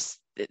course,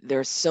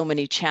 there's so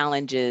many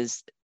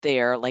challenges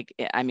there.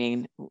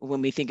 When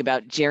we think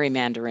about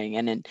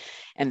gerrymandering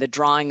and the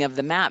drawing of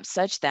the map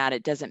such that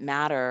it doesn't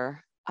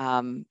matter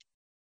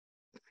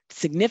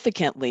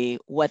significantly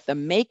what the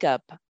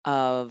makeup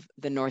of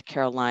the North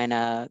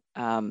Carolina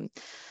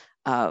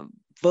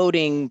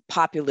voting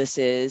populace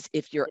is,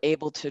 if you're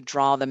able to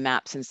draw the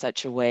maps in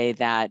such a way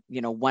that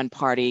one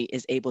party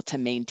is able to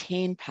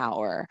maintain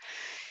power.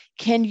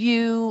 Can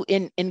you,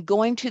 in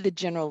going to the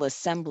General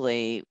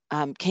Assembly,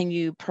 can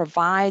you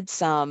provide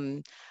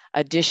some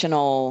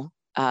additional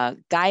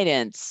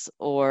guidance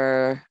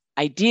or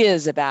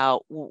ideas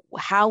about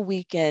how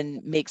we can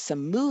make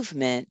some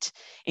movement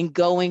in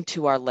going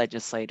to our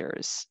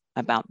legislators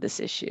about this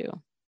issue?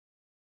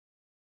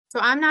 So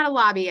I'm not a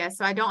lobbyist,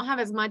 so I don't have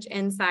as much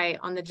insight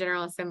on the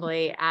General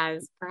Assembly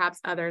as perhaps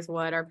others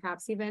would, or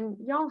perhaps even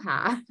y'all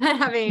have,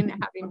 having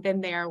been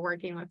there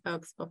working with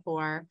folks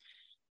before.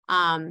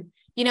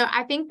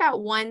 I think that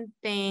one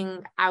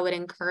thing I would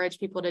encourage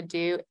people to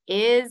do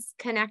is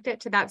connect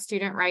it to that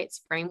student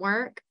rights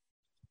framework,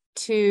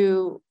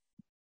 to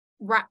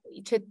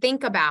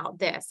think about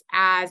this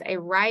as a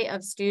right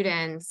of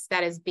students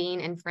that is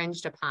being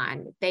infringed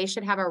upon. They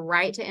should have a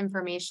right to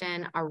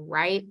information, a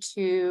right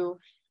to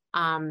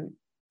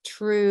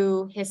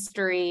true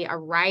history, a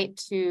right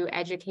to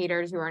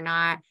educators who are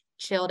not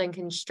chilled and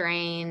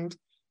constrained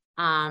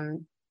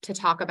to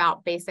talk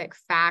about basic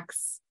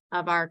facts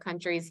of our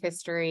country's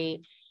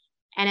history.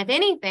 And if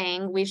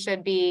anything, we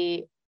should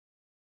be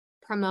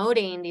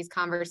promoting these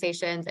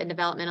conversations in a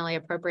developmentally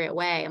appropriate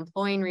way,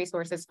 employing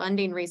resources,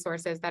 funding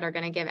resources that are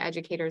going to give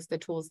educators the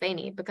tools they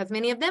need, because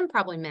many of them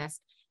probably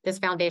missed this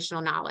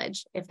foundational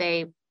knowledge if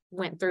they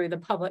went through the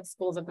public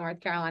schools of North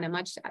Carolina,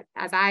 much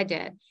as I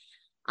did.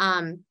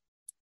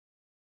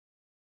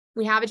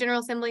 We have a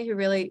General Assembly who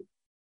really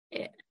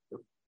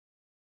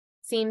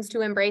seems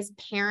to embrace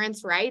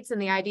parents' rights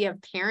and the idea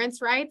of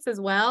parents' rights as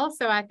well.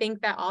 So I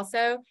think that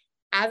also,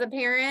 as a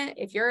parent,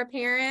 if you're a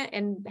parent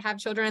and have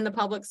children in the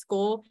public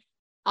school,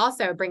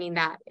 also bringing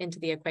that into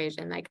the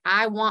equation. Like,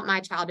 I want my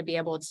child to be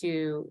able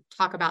to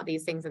talk about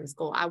these things in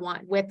school. I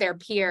want with their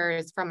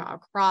peers from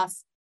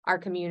across our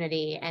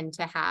community, and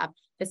to have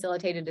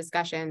facilitated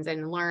discussions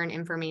and learn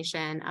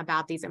information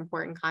about these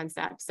important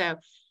concepts. So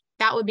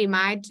that would be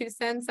my 2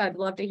 cents. I'd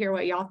love to hear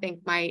what y'all think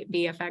might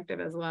be effective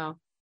as well.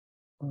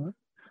 All right.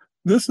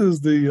 This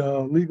is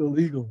the Legal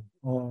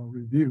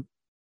Review,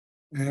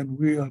 and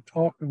we are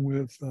talking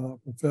with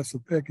Professor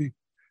Peggy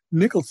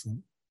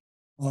Nicholson,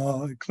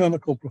 a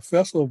clinical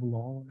professor of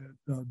law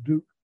at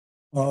Duke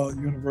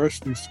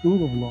University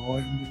School of Law,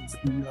 and is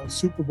the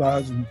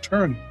supervising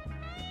attorney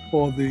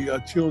for the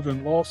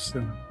Children Law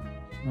Center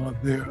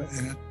there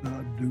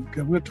at Duke.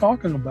 And we're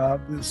talking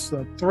about this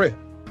threat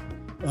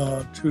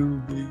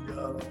to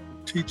the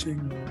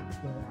teaching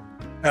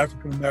of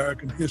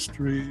African-American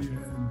history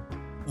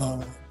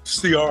and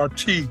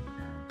CRT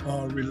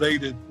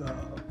related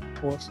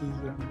courses,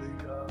 and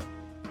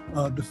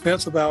the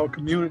defense of our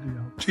community,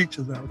 our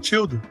teachers, our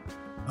children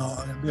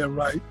and their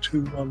right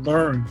to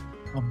learn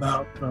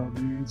about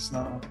these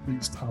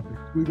topics.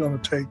 We're going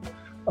to take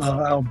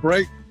our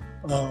break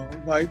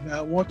right now.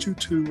 I want you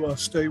to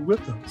stay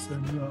with us,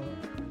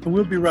 and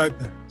we'll be right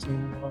back. So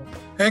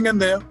hang in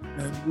there,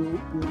 and we'll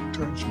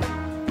return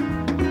shortly.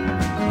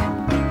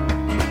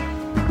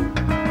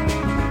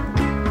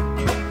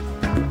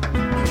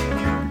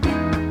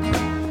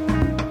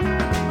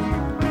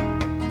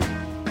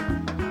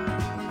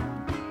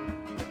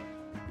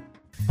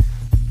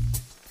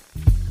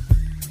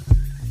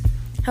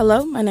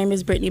 Hello, my name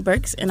is Brittany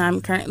Burks, and I'm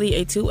currently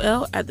a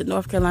 2L at the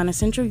North Carolina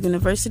Central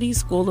University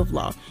School of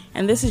Law,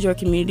 and this is your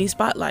Community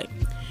Spotlight.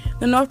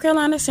 The North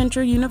Carolina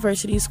Central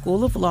University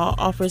School of Law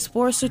offers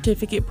 4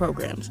 certificate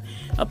programs.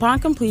 Upon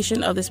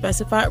completion of the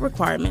specified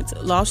requirements,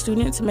 law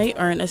students may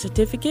earn a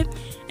certificate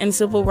in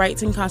civil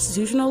rights and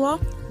constitutional law,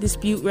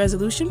 dispute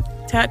resolution,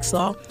 tax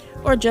law,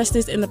 or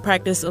justice in the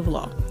practice of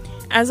law.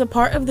 As a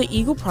part of the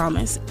Eagle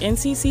Promise,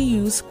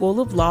 NCCU's School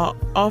of Law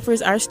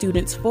offers our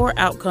students 4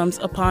 outcomes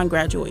upon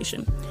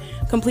graduation: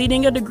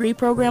 completing a degree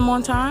program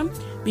on time,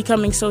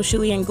 becoming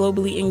socially and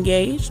globally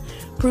engaged,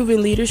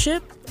 proving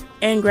leadership,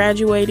 and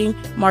graduating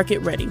market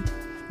ready.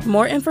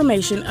 More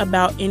information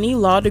about any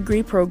law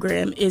degree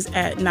program is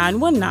at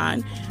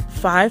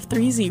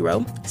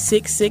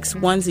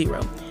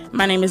 919-530-6610.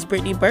 My name is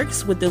Brittany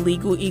Burks with the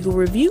Legal Eagle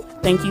Review.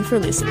 Thank you for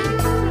listening.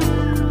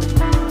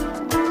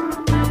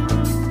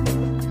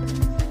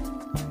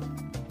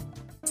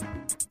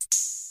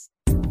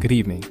 Good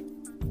evening.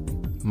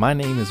 My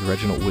name is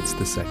Reginald Woods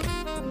II,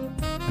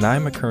 and I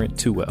am a current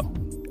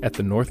 2L at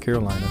the North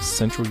Carolina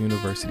Central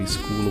University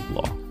School of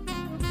Law.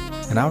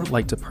 And I would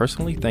like to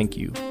personally thank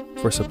you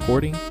for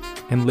supporting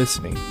and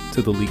listening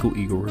to the Legal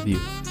Eagle Review,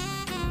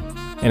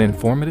 an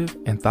informative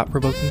and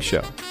thought-provoking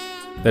show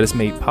that is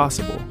made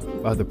possible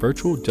by the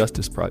Virtual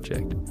Justice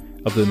Project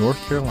of the North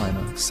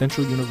Carolina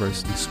Central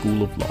University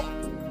School of Law,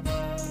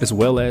 as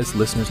well as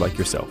listeners like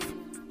yourself.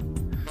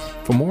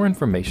 For more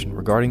information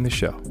regarding the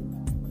show,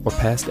 or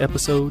past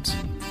episodes,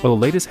 or the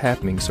latest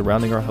happenings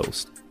surrounding our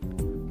host,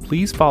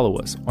 please follow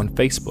us on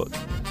Facebook,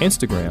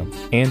 Instagram,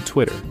 and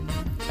Twitter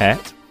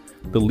at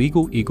The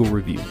Legal Eagle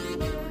Review.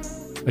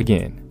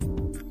 Again,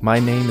 my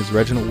name is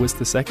Reginald Woods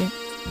II,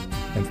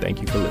 and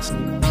thank you for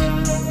listening.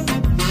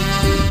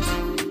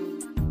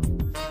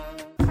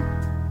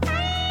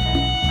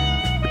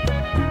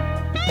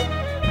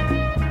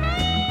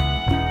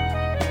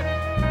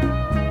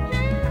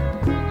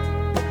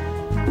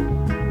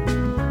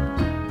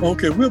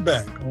 Okay, we're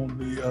back on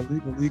the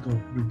Legal Eagle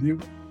Review.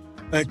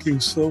 Thank you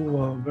so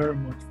very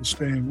much for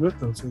staying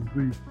with us as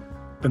we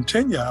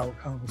continue our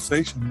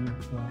conversation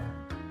with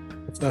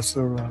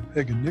Professor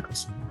Peggy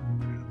Nicholson,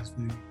 who is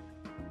the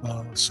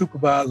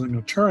Supervising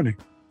Attorney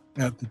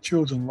at the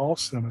Children's Law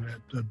Center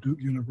at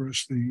Duke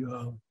University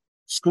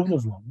School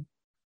of Law.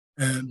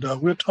 And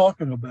we're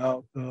talking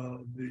about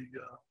the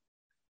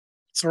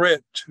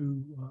threat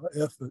to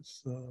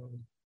efforts to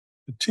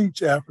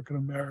teach African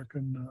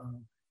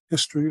American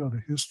history, or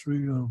the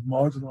history of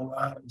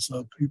marginalized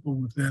people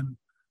within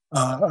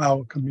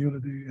our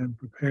community, and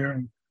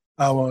preparing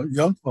our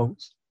young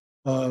folks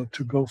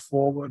to go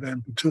forward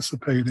and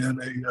participate in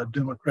a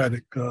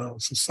democratic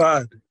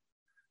society.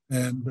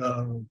 And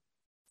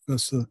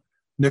Professor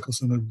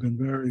Nicholson has been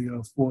very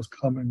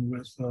forthcoming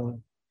with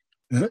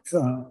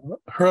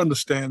her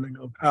understanding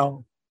of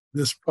how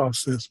this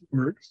process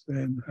works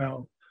and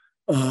how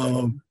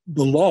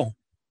the law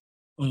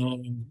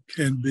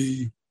can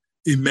be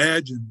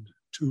imagined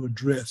to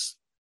address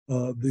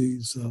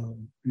these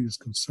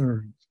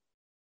concerns.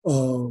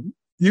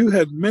 You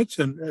had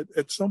mentioned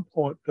at some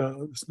point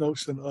this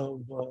notion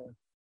of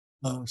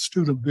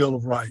student Bill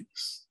of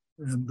Rights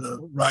and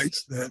the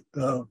rights that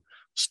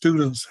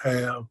students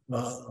have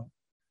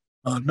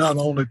not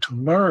only to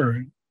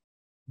learn,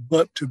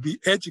 but to be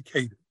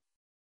educated,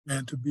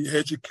 and to be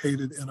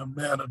educated in a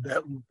manner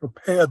that will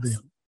prepare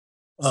them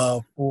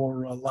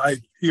for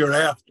life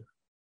hereafter.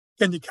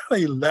 Can you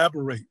kind of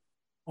elaborate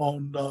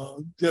on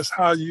just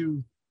how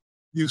you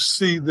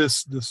see the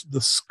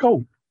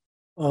scope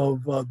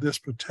of this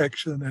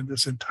protection and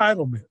this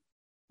entitlement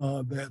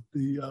that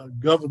the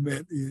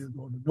government is,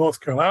 or the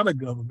North Carolina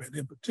government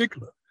in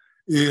particular,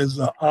 is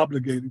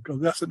obligated,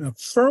 because that's an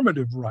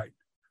affirmative right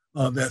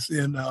that's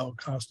in our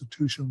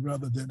Constitution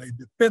rather than a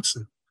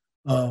defensive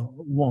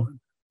one,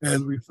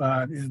 as we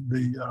find in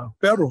the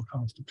federal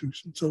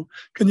Constitution. So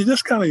can you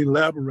just kind of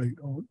elaborate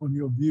on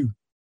your view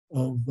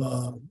of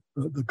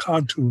the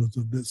contours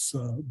of this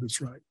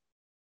right?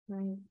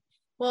 Right.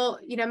 Well,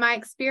 my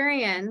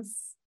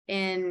experience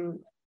in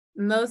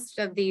most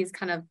of these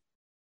kind of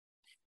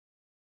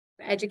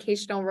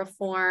educational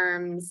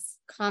reforms,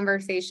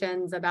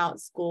 conversations about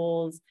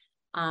schools,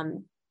 my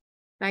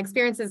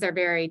experiences are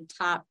very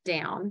top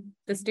down.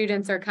 The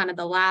students are kind of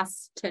the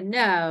last to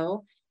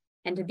know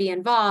and to be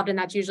involved, and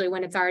that's usually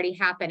when it's already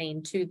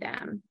happening to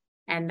them,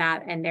 and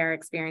they're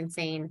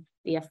experiencing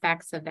the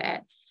effects of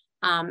it.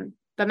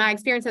 But my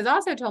experience has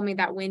also told me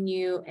that when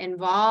you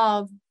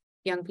involve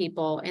young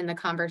people in the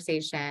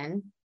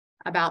conversation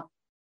about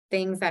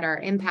things that are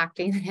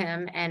impacting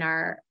them and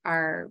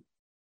are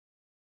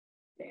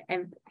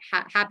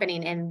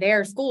happening in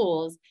their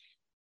schools,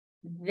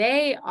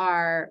 they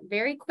are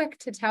very quick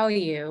to tell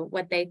you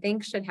what they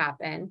think should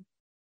happen,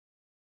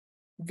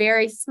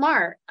 very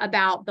smart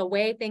about the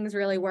way things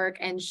really work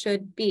and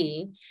should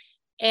be.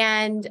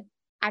 And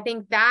I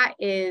think that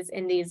is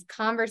in these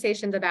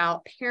conversations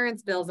about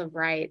parents' bills of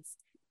rights,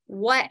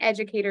 what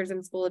educators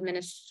and school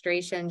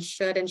administration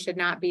should and should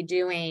not be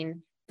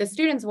doing. The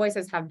students'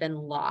 voices have been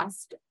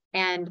lost.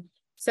 And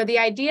so the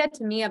idea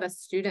to me of a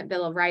student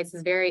bill of rights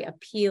is very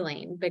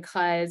appealing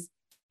because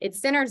it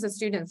centers the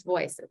students'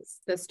 voices,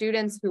 the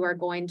students who are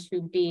going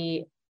to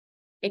be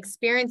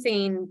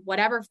experiencing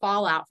whatever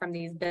fallout from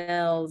these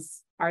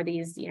bills are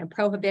these,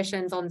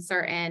 prohibitions on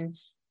certain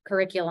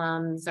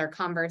curriculums or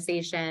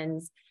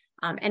conversations,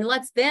 and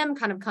lets them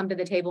kind of come to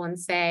the table and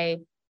say,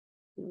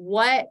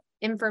 what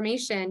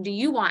information do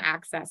you want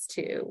access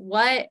to?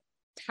 What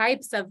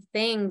types of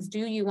things do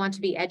you want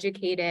to be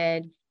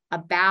educated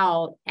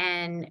about?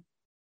 And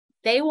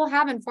they will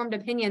have informed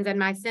opinions. And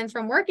my sense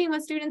from working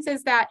with students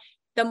is that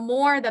the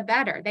more, the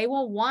better. They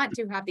will want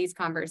to have these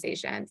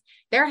conversations.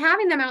 They're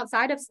having them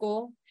outside of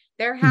school.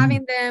 They're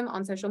having them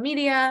on social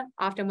media,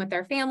 often with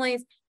their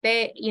families.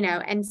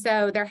 And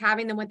so they're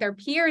having them with their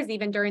peers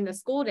even during the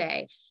school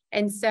day.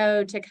 And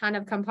so to kind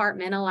of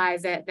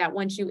compartmentalize it, that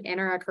once you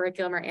enter a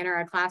curriculum or enter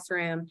a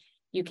classroom,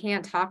 you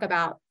can't talk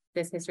about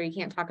this history, you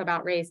can't talk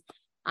about race.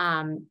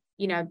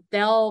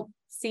 They'll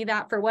see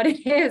that for what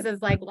it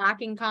is like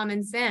lacking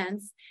common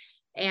sense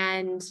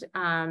and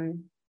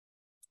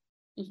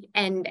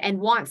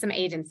want some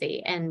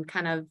agency and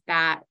kind of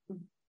that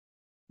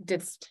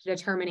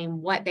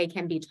determining what they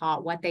can be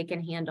taught, what they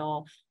can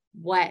handle,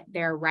 what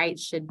their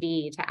rights should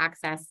be to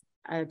access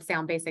a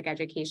sound basic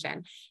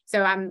education.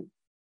 So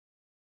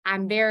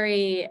I'm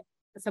very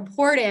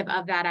supportive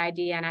of that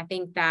idea. And I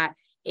think that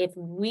if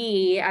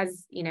we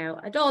as,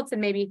 adults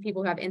and maybe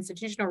people who have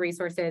institutional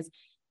resources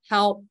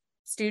help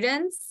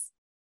students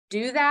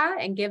do that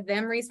and give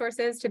them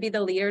resources to be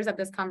the leaders of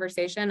this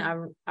conversation,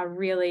 a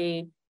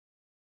really,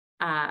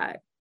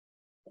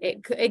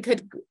 it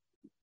could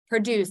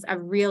produce a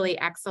really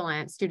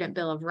excellent student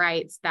bill of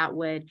rights that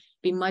would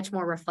be much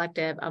more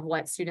reflective of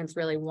what students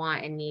really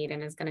want and need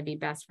and is going to be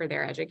best for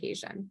their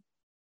education.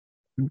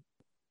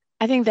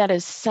 I think that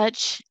is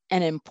such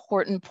an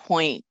important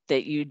point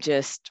that you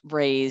just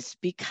raised,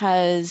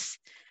 because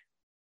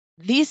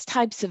these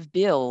types of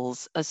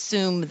bills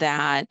assume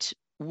that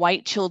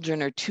white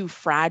children are too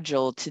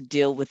fragile to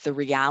deal with the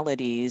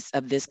realities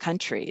of this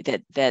country,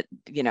 that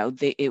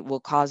it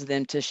will cause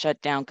them to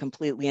shut down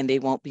completely and they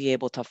won't be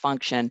able to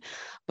function.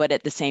 But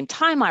at the same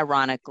time,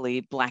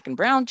 ironically, Black and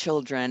brown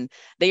children,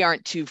 they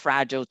aren't too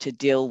fragile to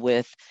deal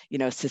with,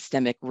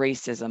 systemic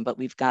racism, but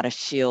we've got to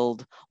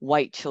shield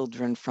white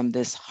children from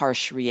this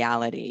harsh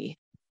reality.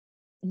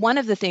 One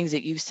of the things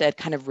that you've said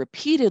kind of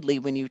repeatedly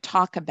when you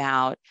talk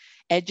about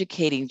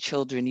educating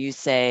children, you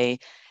say,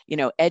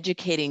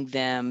 educating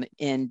them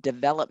in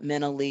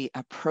developmentally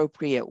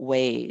appropriate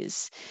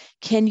ways.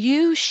 Can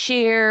you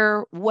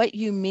share what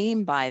you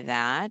mean by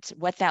that,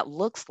 what that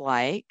looks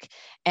like,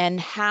 and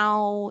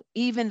how,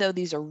 even though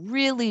these are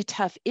really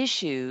tough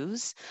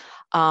issues,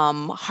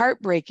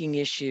 heartbreaking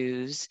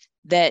issues,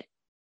 that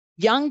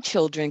young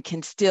children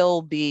can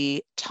still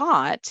be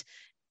taught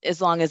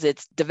as long as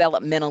it's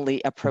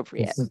developmentally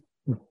appropriate?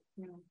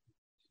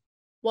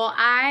 Well,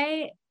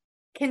 I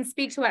can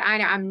speak to what I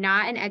know. I'm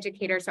not an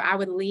educator, so I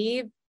would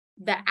leave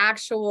the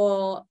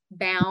actual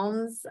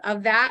bounds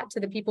of that to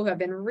the people who have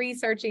been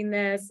researching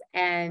this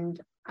and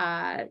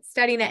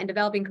studying it and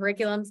developing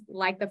curriculums,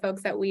 like the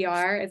folks that we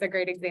are, is a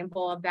great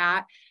example of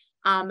that.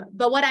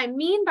 But what I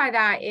mean by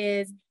that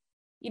is,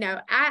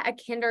 at a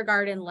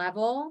kindergarten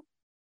level,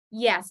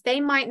 yes,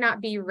 they might not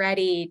be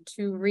ready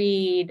to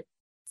read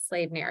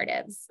slave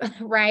narratives,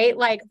 right?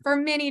 Like for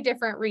many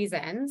different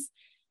reasons.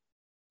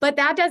 But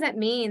that doesn't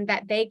mean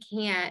that they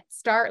can't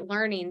start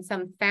learning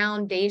some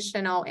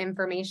foundational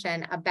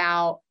information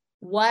about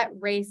what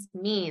race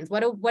means.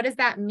 What does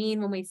that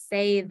mean when we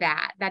say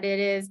that it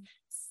is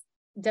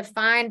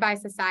defined by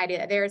society,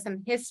 that there is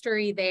some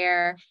history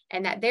there,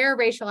 and that their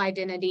racial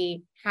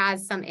identity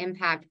has some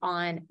impact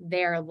on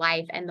their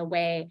life and the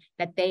way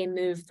that they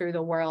move through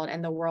the world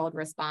and the world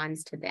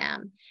responds to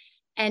them.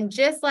 And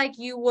just like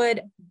you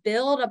would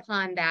build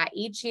upon that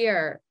each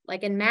year,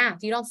 like in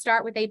math, you don't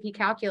start with AP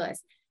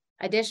calculus.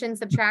 Addition,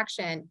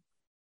 subtraction,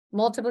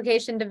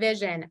 multiplication,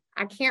 division.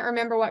 I can't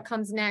remember what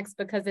comes next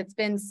because it's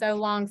been so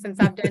long since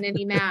I've done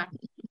any math.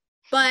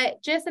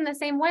 But just in the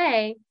same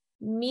way,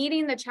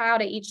 meeting the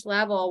child at each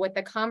level with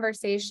the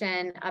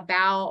conversation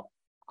about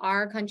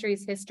our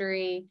country's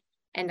history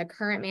and the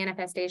current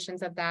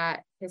manifestations of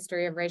that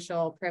history of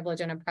racial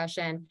privilege and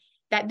oppression,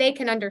 that they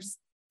can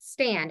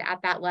understand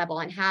at that level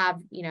and have,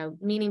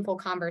 meaningful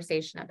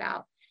conversation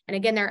about. And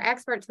again, there are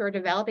experts who are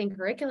developing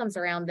curriculums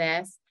around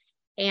this.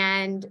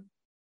 And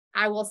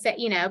I will say,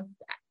 there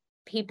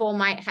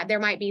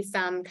might be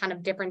some kind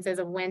of differences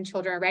of when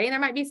children are ready, and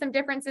there might be some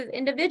differences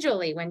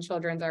individually when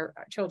children are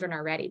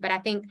ready. But I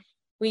think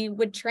we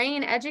would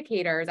train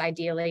educators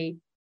ideally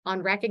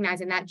on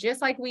recognizing that,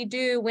 just like we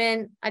do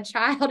when a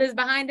child is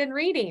behind in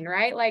reading,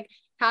 right? Like,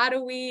 how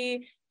do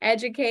we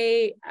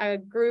educate a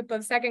group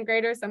of second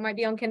graders? Some might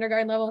be on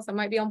kindergarten level, some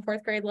might be on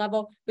fourth grade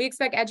level. We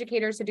expect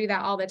educators to do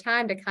that all the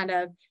time, to kind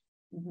of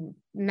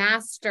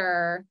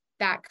master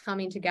that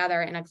coming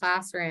together in a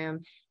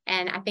classroom.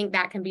 And I think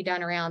that can be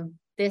done around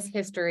this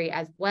history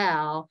as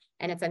well.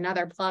 And it's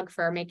another plug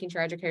for making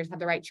sure educators have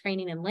the right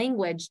training and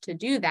language to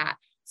do that.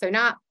 So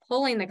not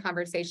pulling the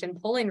conversation,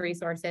 pulling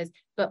resources,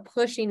 but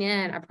pushing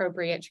in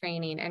appropriate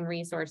training and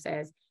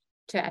resources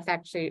to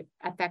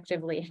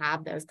effectively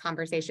have those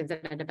conversations in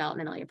a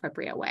developmentally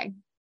appropriate way.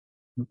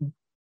 Mm-hmm.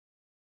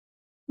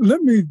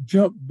 Let me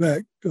jump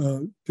back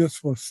just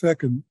for a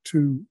second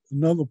to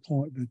another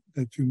point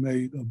that you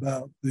made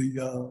about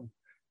the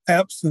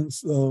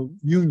absence of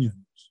unions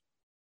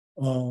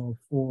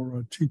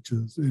for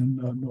teachers in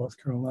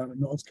North Carolina.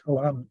 North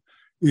Carolina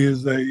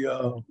is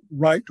a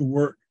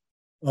right-to-work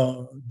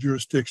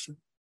jurisdiction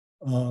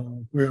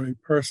where a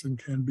person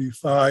can be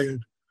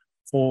fired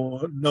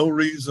for no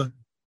reason,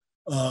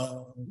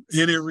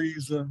 any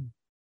reason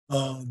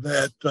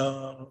that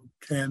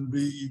can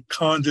be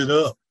conjured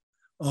up,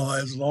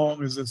 as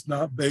long as it's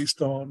not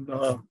based on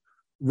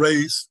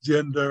race,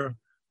 gender,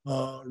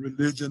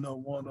 religion,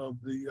 or one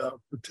of the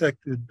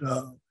protected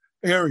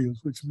areas,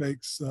 which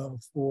makes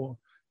for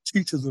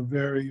teachers a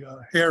very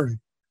hairy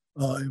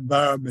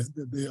environment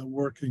that they are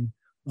working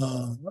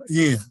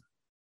in.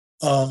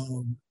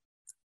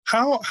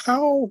 How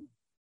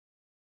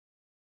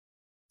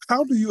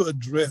do you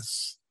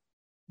address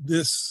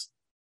this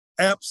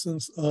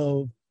absence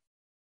of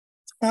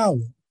power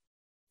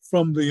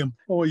from the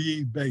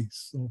employee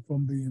base, or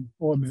from the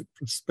employment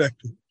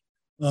perspective,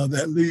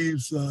 that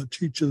leaves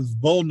teachers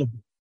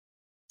vulnerable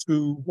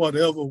to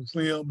whatever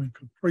whim and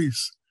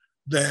caprice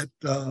that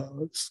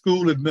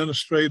school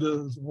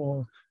administrators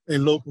or a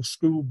local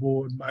school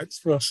board might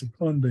thrust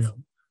upon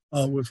them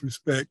with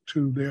respect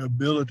to their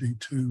ability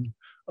to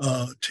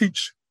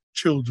teach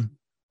children,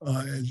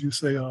 as you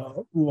say,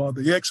 who are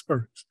the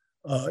experts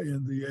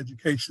in the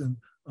education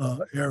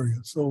area.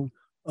 So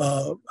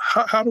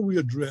how do we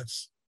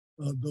address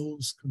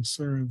those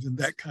concerns in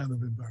that kind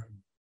of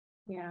environment?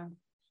 Yeah.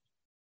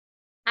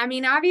 I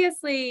mean,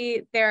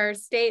 obviously, there are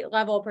state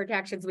level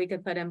protections we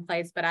could put in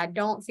place, but I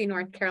don't see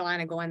North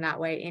Carolina going that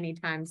way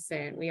anytime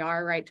soon. We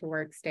are a right to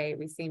work state.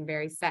 We seem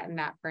very set in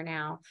that for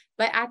now.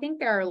 But I think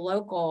there are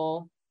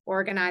local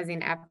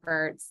organizing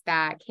efforts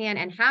that can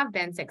and have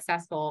been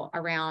successful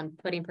around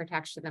putting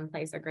protections in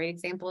place. A great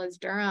example is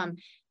Durham.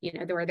 You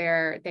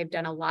know, they've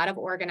done a lot of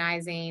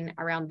organizing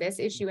around this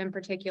issue in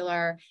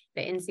particular.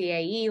 The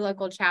NCAE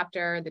local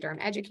chapter, the Durham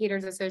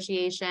Educators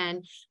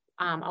Association,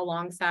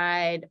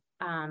 alongside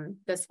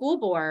the school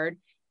board,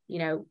 you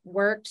know,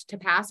 worked to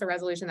pass a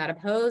resolution that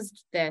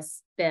opposed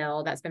this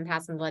bill that's been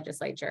passed in the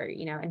legislature,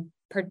 you know,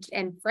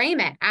 and frame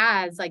it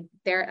as like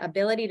their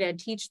ability to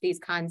teach these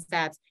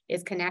concepts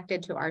is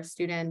connected to our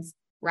students'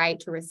 right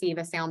to receive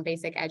a sound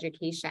basic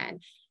education.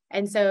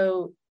 And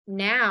so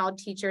now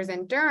teachers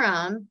in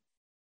Durham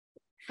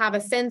have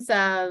a sense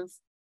of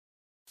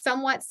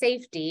somewhat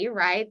safety,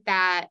 right?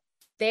 That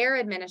their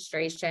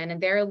administration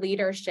and their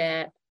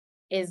leadership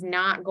is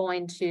not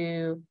going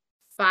to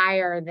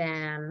fire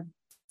them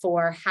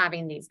for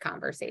having these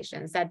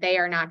conversations, that they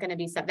are not going to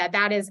be,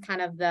 that is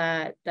kind of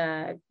the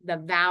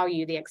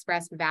value, the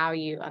expressed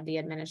value of the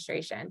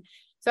administration.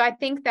 So I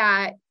think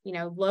that, you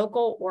know,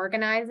 local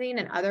organizing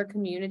in other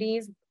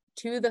communities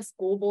to the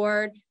school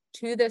board,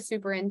 to the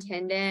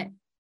superintendent,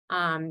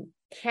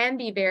 can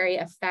be very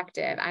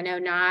effective. I know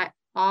not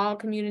all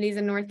communities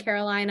in North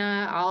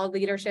Carolina, all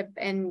leadership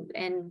and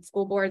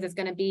school boards is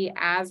going to be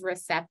as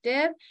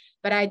receptive,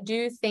 but I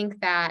do think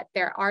that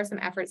there are some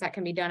efforts that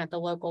can be done at the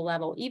local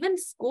level, even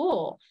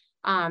school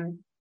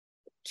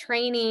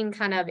training.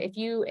 Kind of,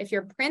 if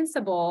your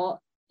principal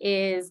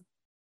is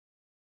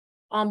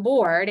on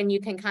board and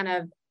you can kind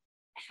of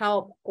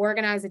help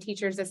organize the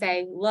teachers to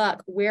say,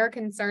 look, we're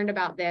concerned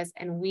about this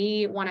and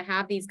we want to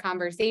have these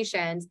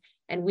conversations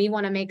and we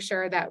want to make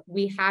sure that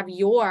we have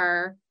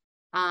your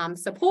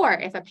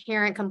support. If a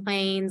parent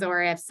complains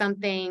or if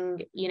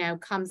something, you know,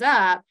 comes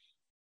up,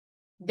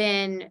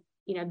 then,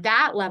 you know,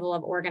 that level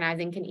of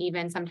organizing can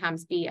even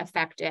sometimes be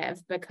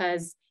effective,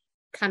 because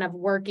kind of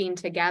working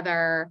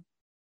together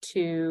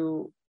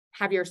to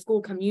have your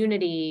school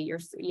community,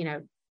 you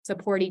know,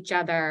 support each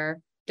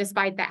other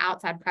despite the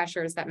outside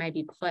pressures that may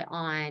be put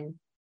on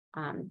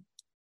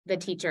the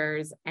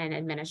teachers and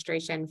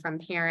administration from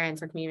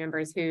parents or community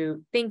members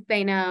who think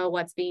they know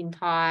what's being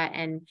taught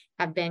and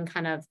have been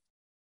kind of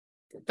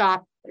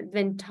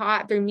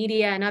taught through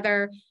media and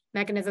other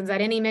mechanisms that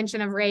any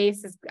mention of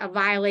race is a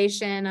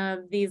violation of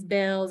these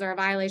bills or a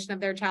violation of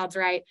their child's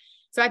right.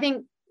 So I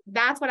think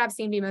that's what I've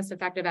seen be most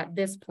effective at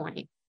this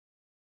point.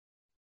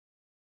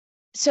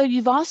 So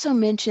you've also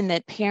mentioned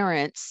that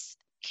parents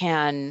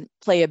can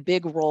play a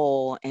big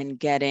role in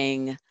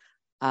getting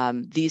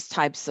these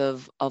types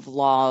of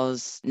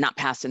laws not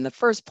passed in the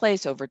first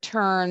place,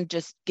 overturned,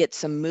 just get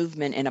some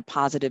movement in a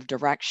positive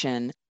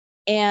direction.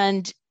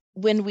 And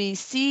when we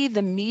see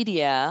the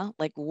media,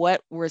 like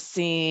what we're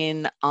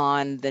seeing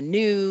on the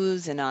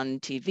news and on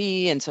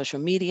TV and social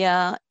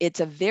media, it's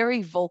a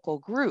very vocal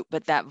group,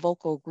 but that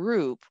vocal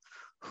group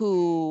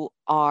who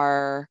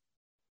are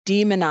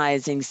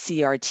demonizing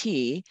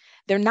CRT,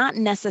 they're not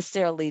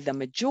necessarily the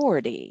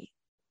majority.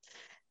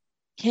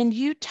 Can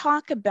you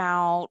talk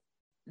about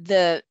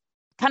the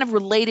kind of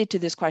related to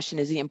this question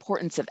is the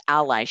importance of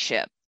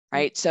allyship,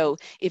 right? So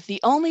if the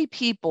only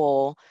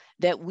people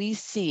that we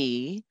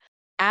see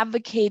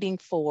advocating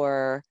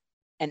for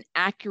an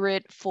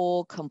accurate,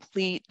 full,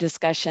 complete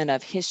discussion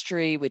of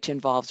history, which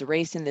involves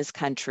race in this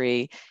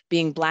country,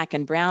 being Black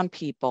and brown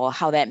people,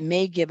 how that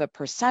may give a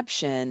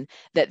perception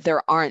that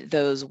there aren't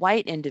those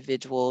white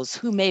individuals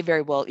who may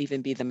very well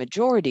even be the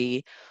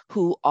majority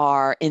who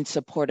are in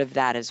support of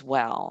that as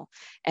well.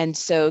 And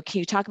so can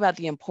you talk about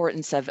the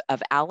importance of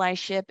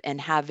allyship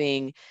and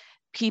having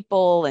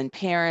people and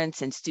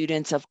parents and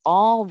students of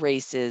all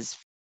races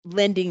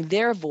lending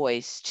their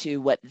voice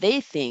to what they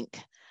think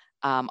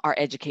our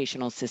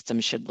educational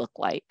system should look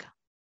like?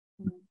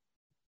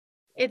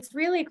 It's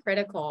really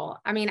critical.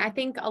 I mean, I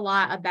think a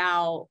lot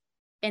about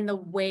in the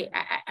way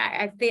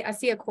I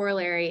see a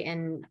corollary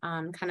in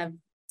kind of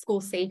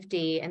school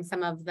safety and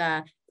some of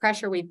the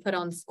pressure we put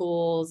on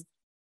schools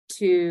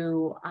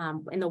to,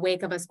 in the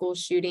wake of a school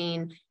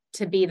shooting,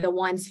 to be the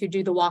ones who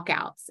do the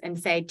walkouts and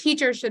say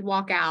teachers should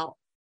walk out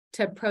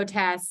to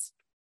protest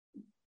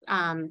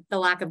the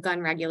lack of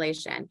gun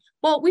regulation.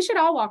 Well, we should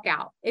all walk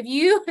out. If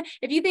you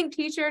think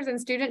teachers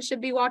and students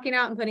should be walking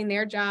out and putting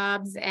their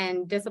jobs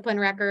and discipline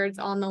records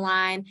on the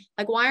line,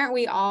 like why aren't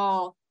we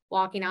all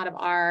walking out of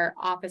our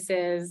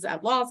offices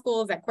at law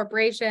schools, at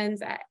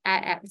corporations?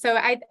 I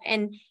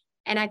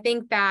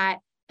think that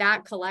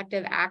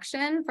collective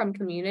action from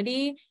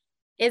community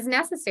is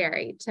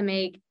necessary to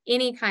make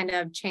any kind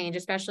of change,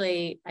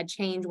 especially a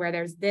change where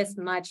there's this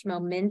much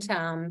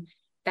momentum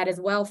that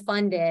is well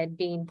funded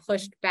being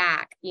pushed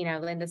back, in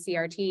the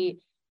CRT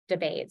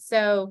debate.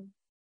 So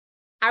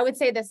I would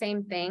say the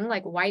same thing,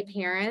 like white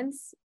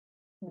parents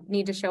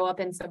need to show up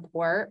in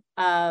support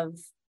of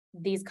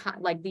these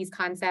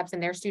concepts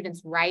and their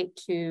students' right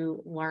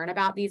to learn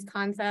about these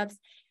concepts.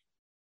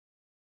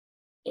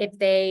 If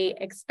they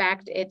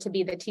expect it to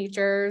be the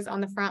teachers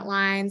on the front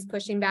lines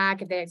pushing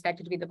back, if they expect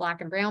it to be the Black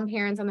and brown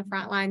parents on the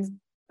front lines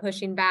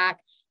pushing back,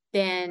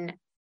 then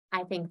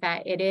I think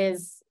that it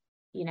is,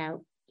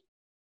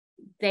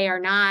 they are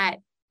not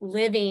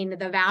living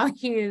the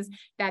values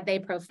that they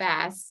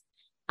profess.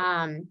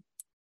 And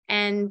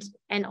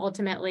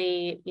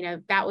ultimately,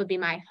 that would be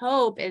my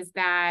hope, is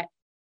that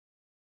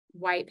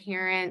white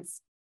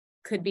parents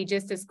could be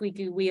just as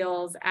squeaky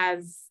wheels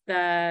as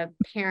the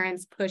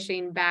parents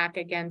pushing back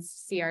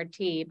against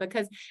CRT,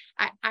 because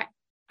I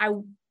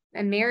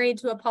am married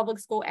to a public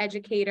school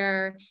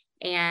educator,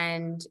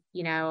 and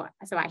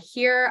so I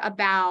hear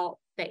about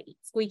the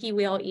squeaky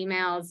wheel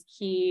emails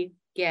he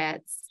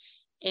gets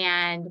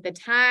and the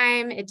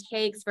time it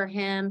takes for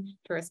him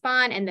to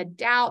respond and the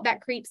doubt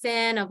that creeps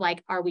in of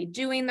like, are we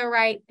doing the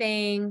right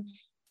thing?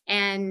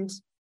 And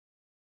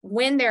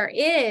when there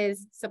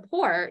is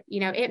support,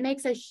 it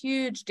makes a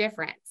huge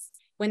difference.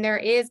 When there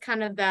is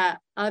kind of the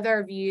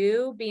other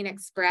view being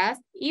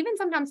expressed, even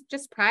sometimes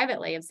just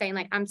privately, of saying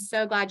like, I'm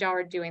so glad y'all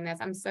are doing this.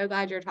 I'm so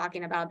glad you're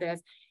talking about this.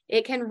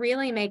 It can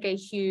really make a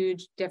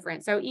huge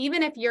difference. So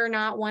even if you're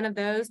not one of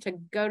those to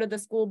go to the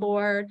school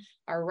board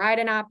or write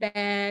an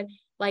op-ed,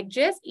 like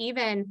just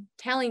even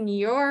telling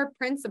your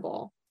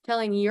principal,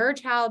 telling your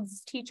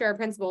child's teacher or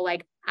principal,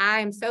 like,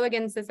 I'm so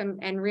against this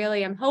and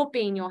really I'm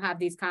hoping you'll have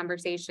these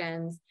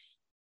conversations,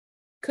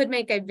 could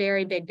make a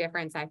very big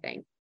difference, I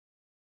think.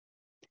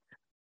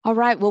 All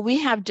right, well, we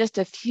have just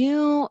a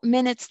few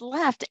minutes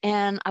left,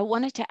 and I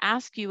wanted to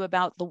ask you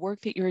about the work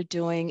that you're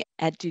doing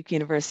at Duke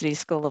University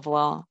School of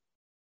Law.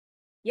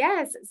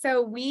 Yes,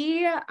 so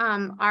we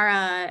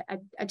are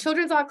a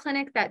children's law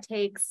clinic that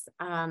takes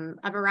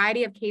a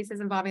variety of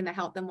cases involving the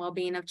health and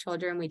well-being of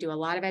children. We do a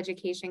lot of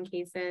education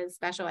cases,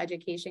 special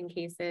education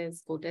cases,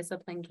 school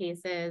discipline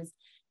cases.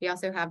 We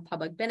also have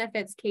public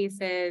benefits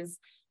cases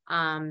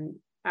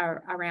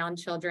around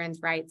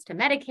children's rights to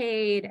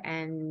Medicaid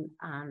and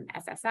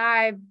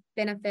SSI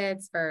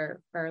benefits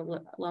for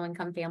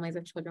low-income families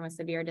of children with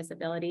severe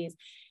disabilities.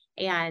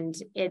 And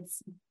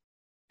it's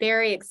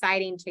very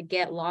exciting to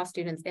get law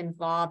students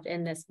involved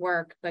in this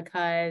work,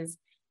 because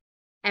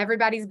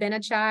everybody's been a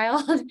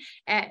child.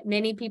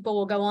 Many people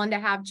will go on to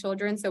have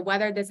children. So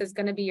whether this is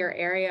going to be your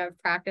area of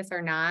practice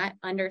or not,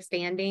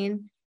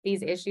 understanding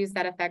these issues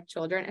that affect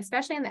children,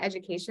 especially in the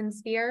education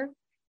sphere,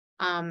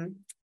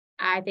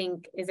 I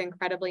think is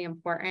incredibly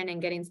important,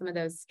 and getting some of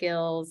those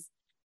skills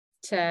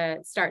to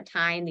start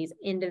tying these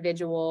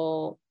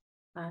individual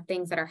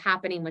things that are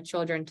happening with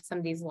children to some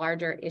of these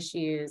larger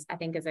issues, I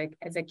think is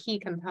a key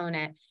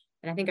component.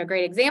 And I think a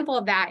great example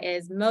of that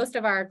is most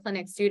of our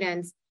clinic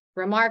students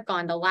remark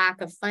on the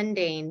lack of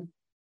funding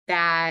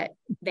that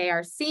they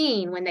are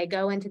seeing when they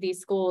go into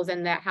these schools,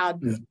 and that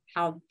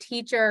how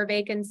teacher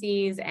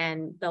vacancies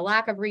and the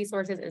lack of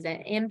resources is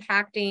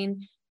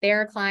impacting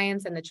their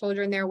clients and the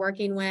children they're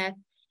working with.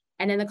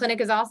 And then the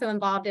clinic is also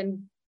involved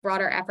in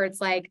broader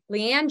efforts like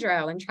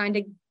Leandro and trying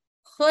to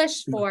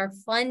push for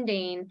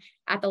funding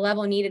at the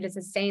level needed to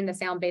sustain the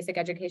sound basic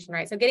education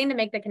right. So getting to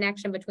make the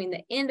connection between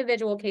the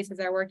individual cases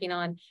they're working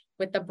on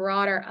with the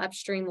broader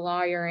upstream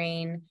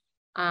lawyering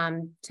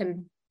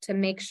to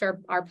make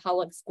sure our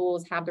public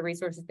schools have the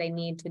resources they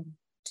need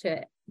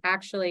to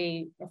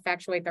actually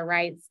effectuate the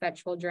rights that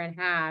children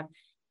have,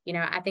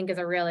 I think is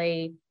a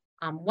really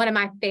one of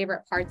my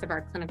favorite parts of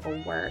our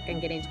clinical work, and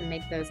getting to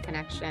make those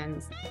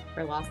connections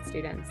for law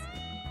students.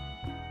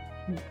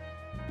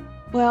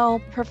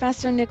 Well,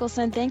 Professor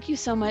Nicholson, thank you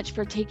so much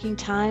for taking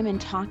time and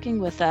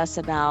talking with us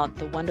about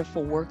the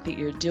wonderful work that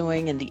you're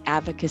doing and the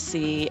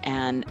advocacy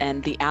and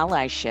the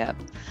allyship.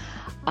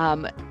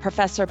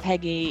 Professor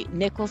Peggy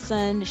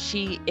Nicholson,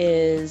 she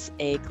is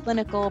a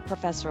clinical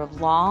professor of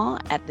law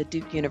at the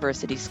Duke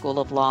University School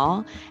of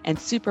Law and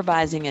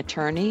supervising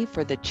attorney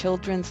for the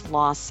Children's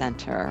Law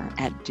Center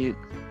at Duke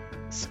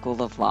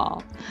School of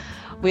Law.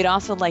 We'd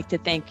also like to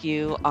thank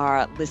you,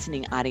 our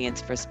listening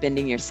audience, for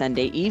spending your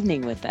Sunday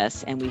evening with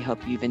us, and we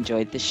hope you've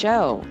enjoyed the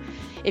show.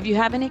 If you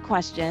have any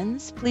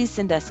questions, please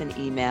send us an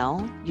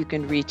email. You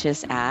can reach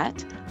us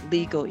at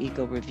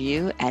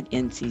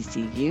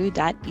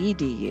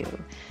legaleaglereview@nccu.edu.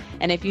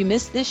 And if you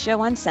missed this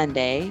show on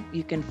Sunday,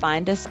 you can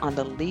find us on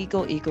the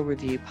Legal Eagle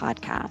Review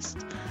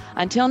podcast.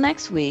 Until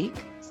next week,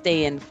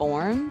 stay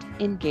informed,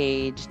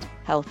 engaged,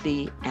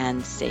 healthy,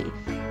 and safe.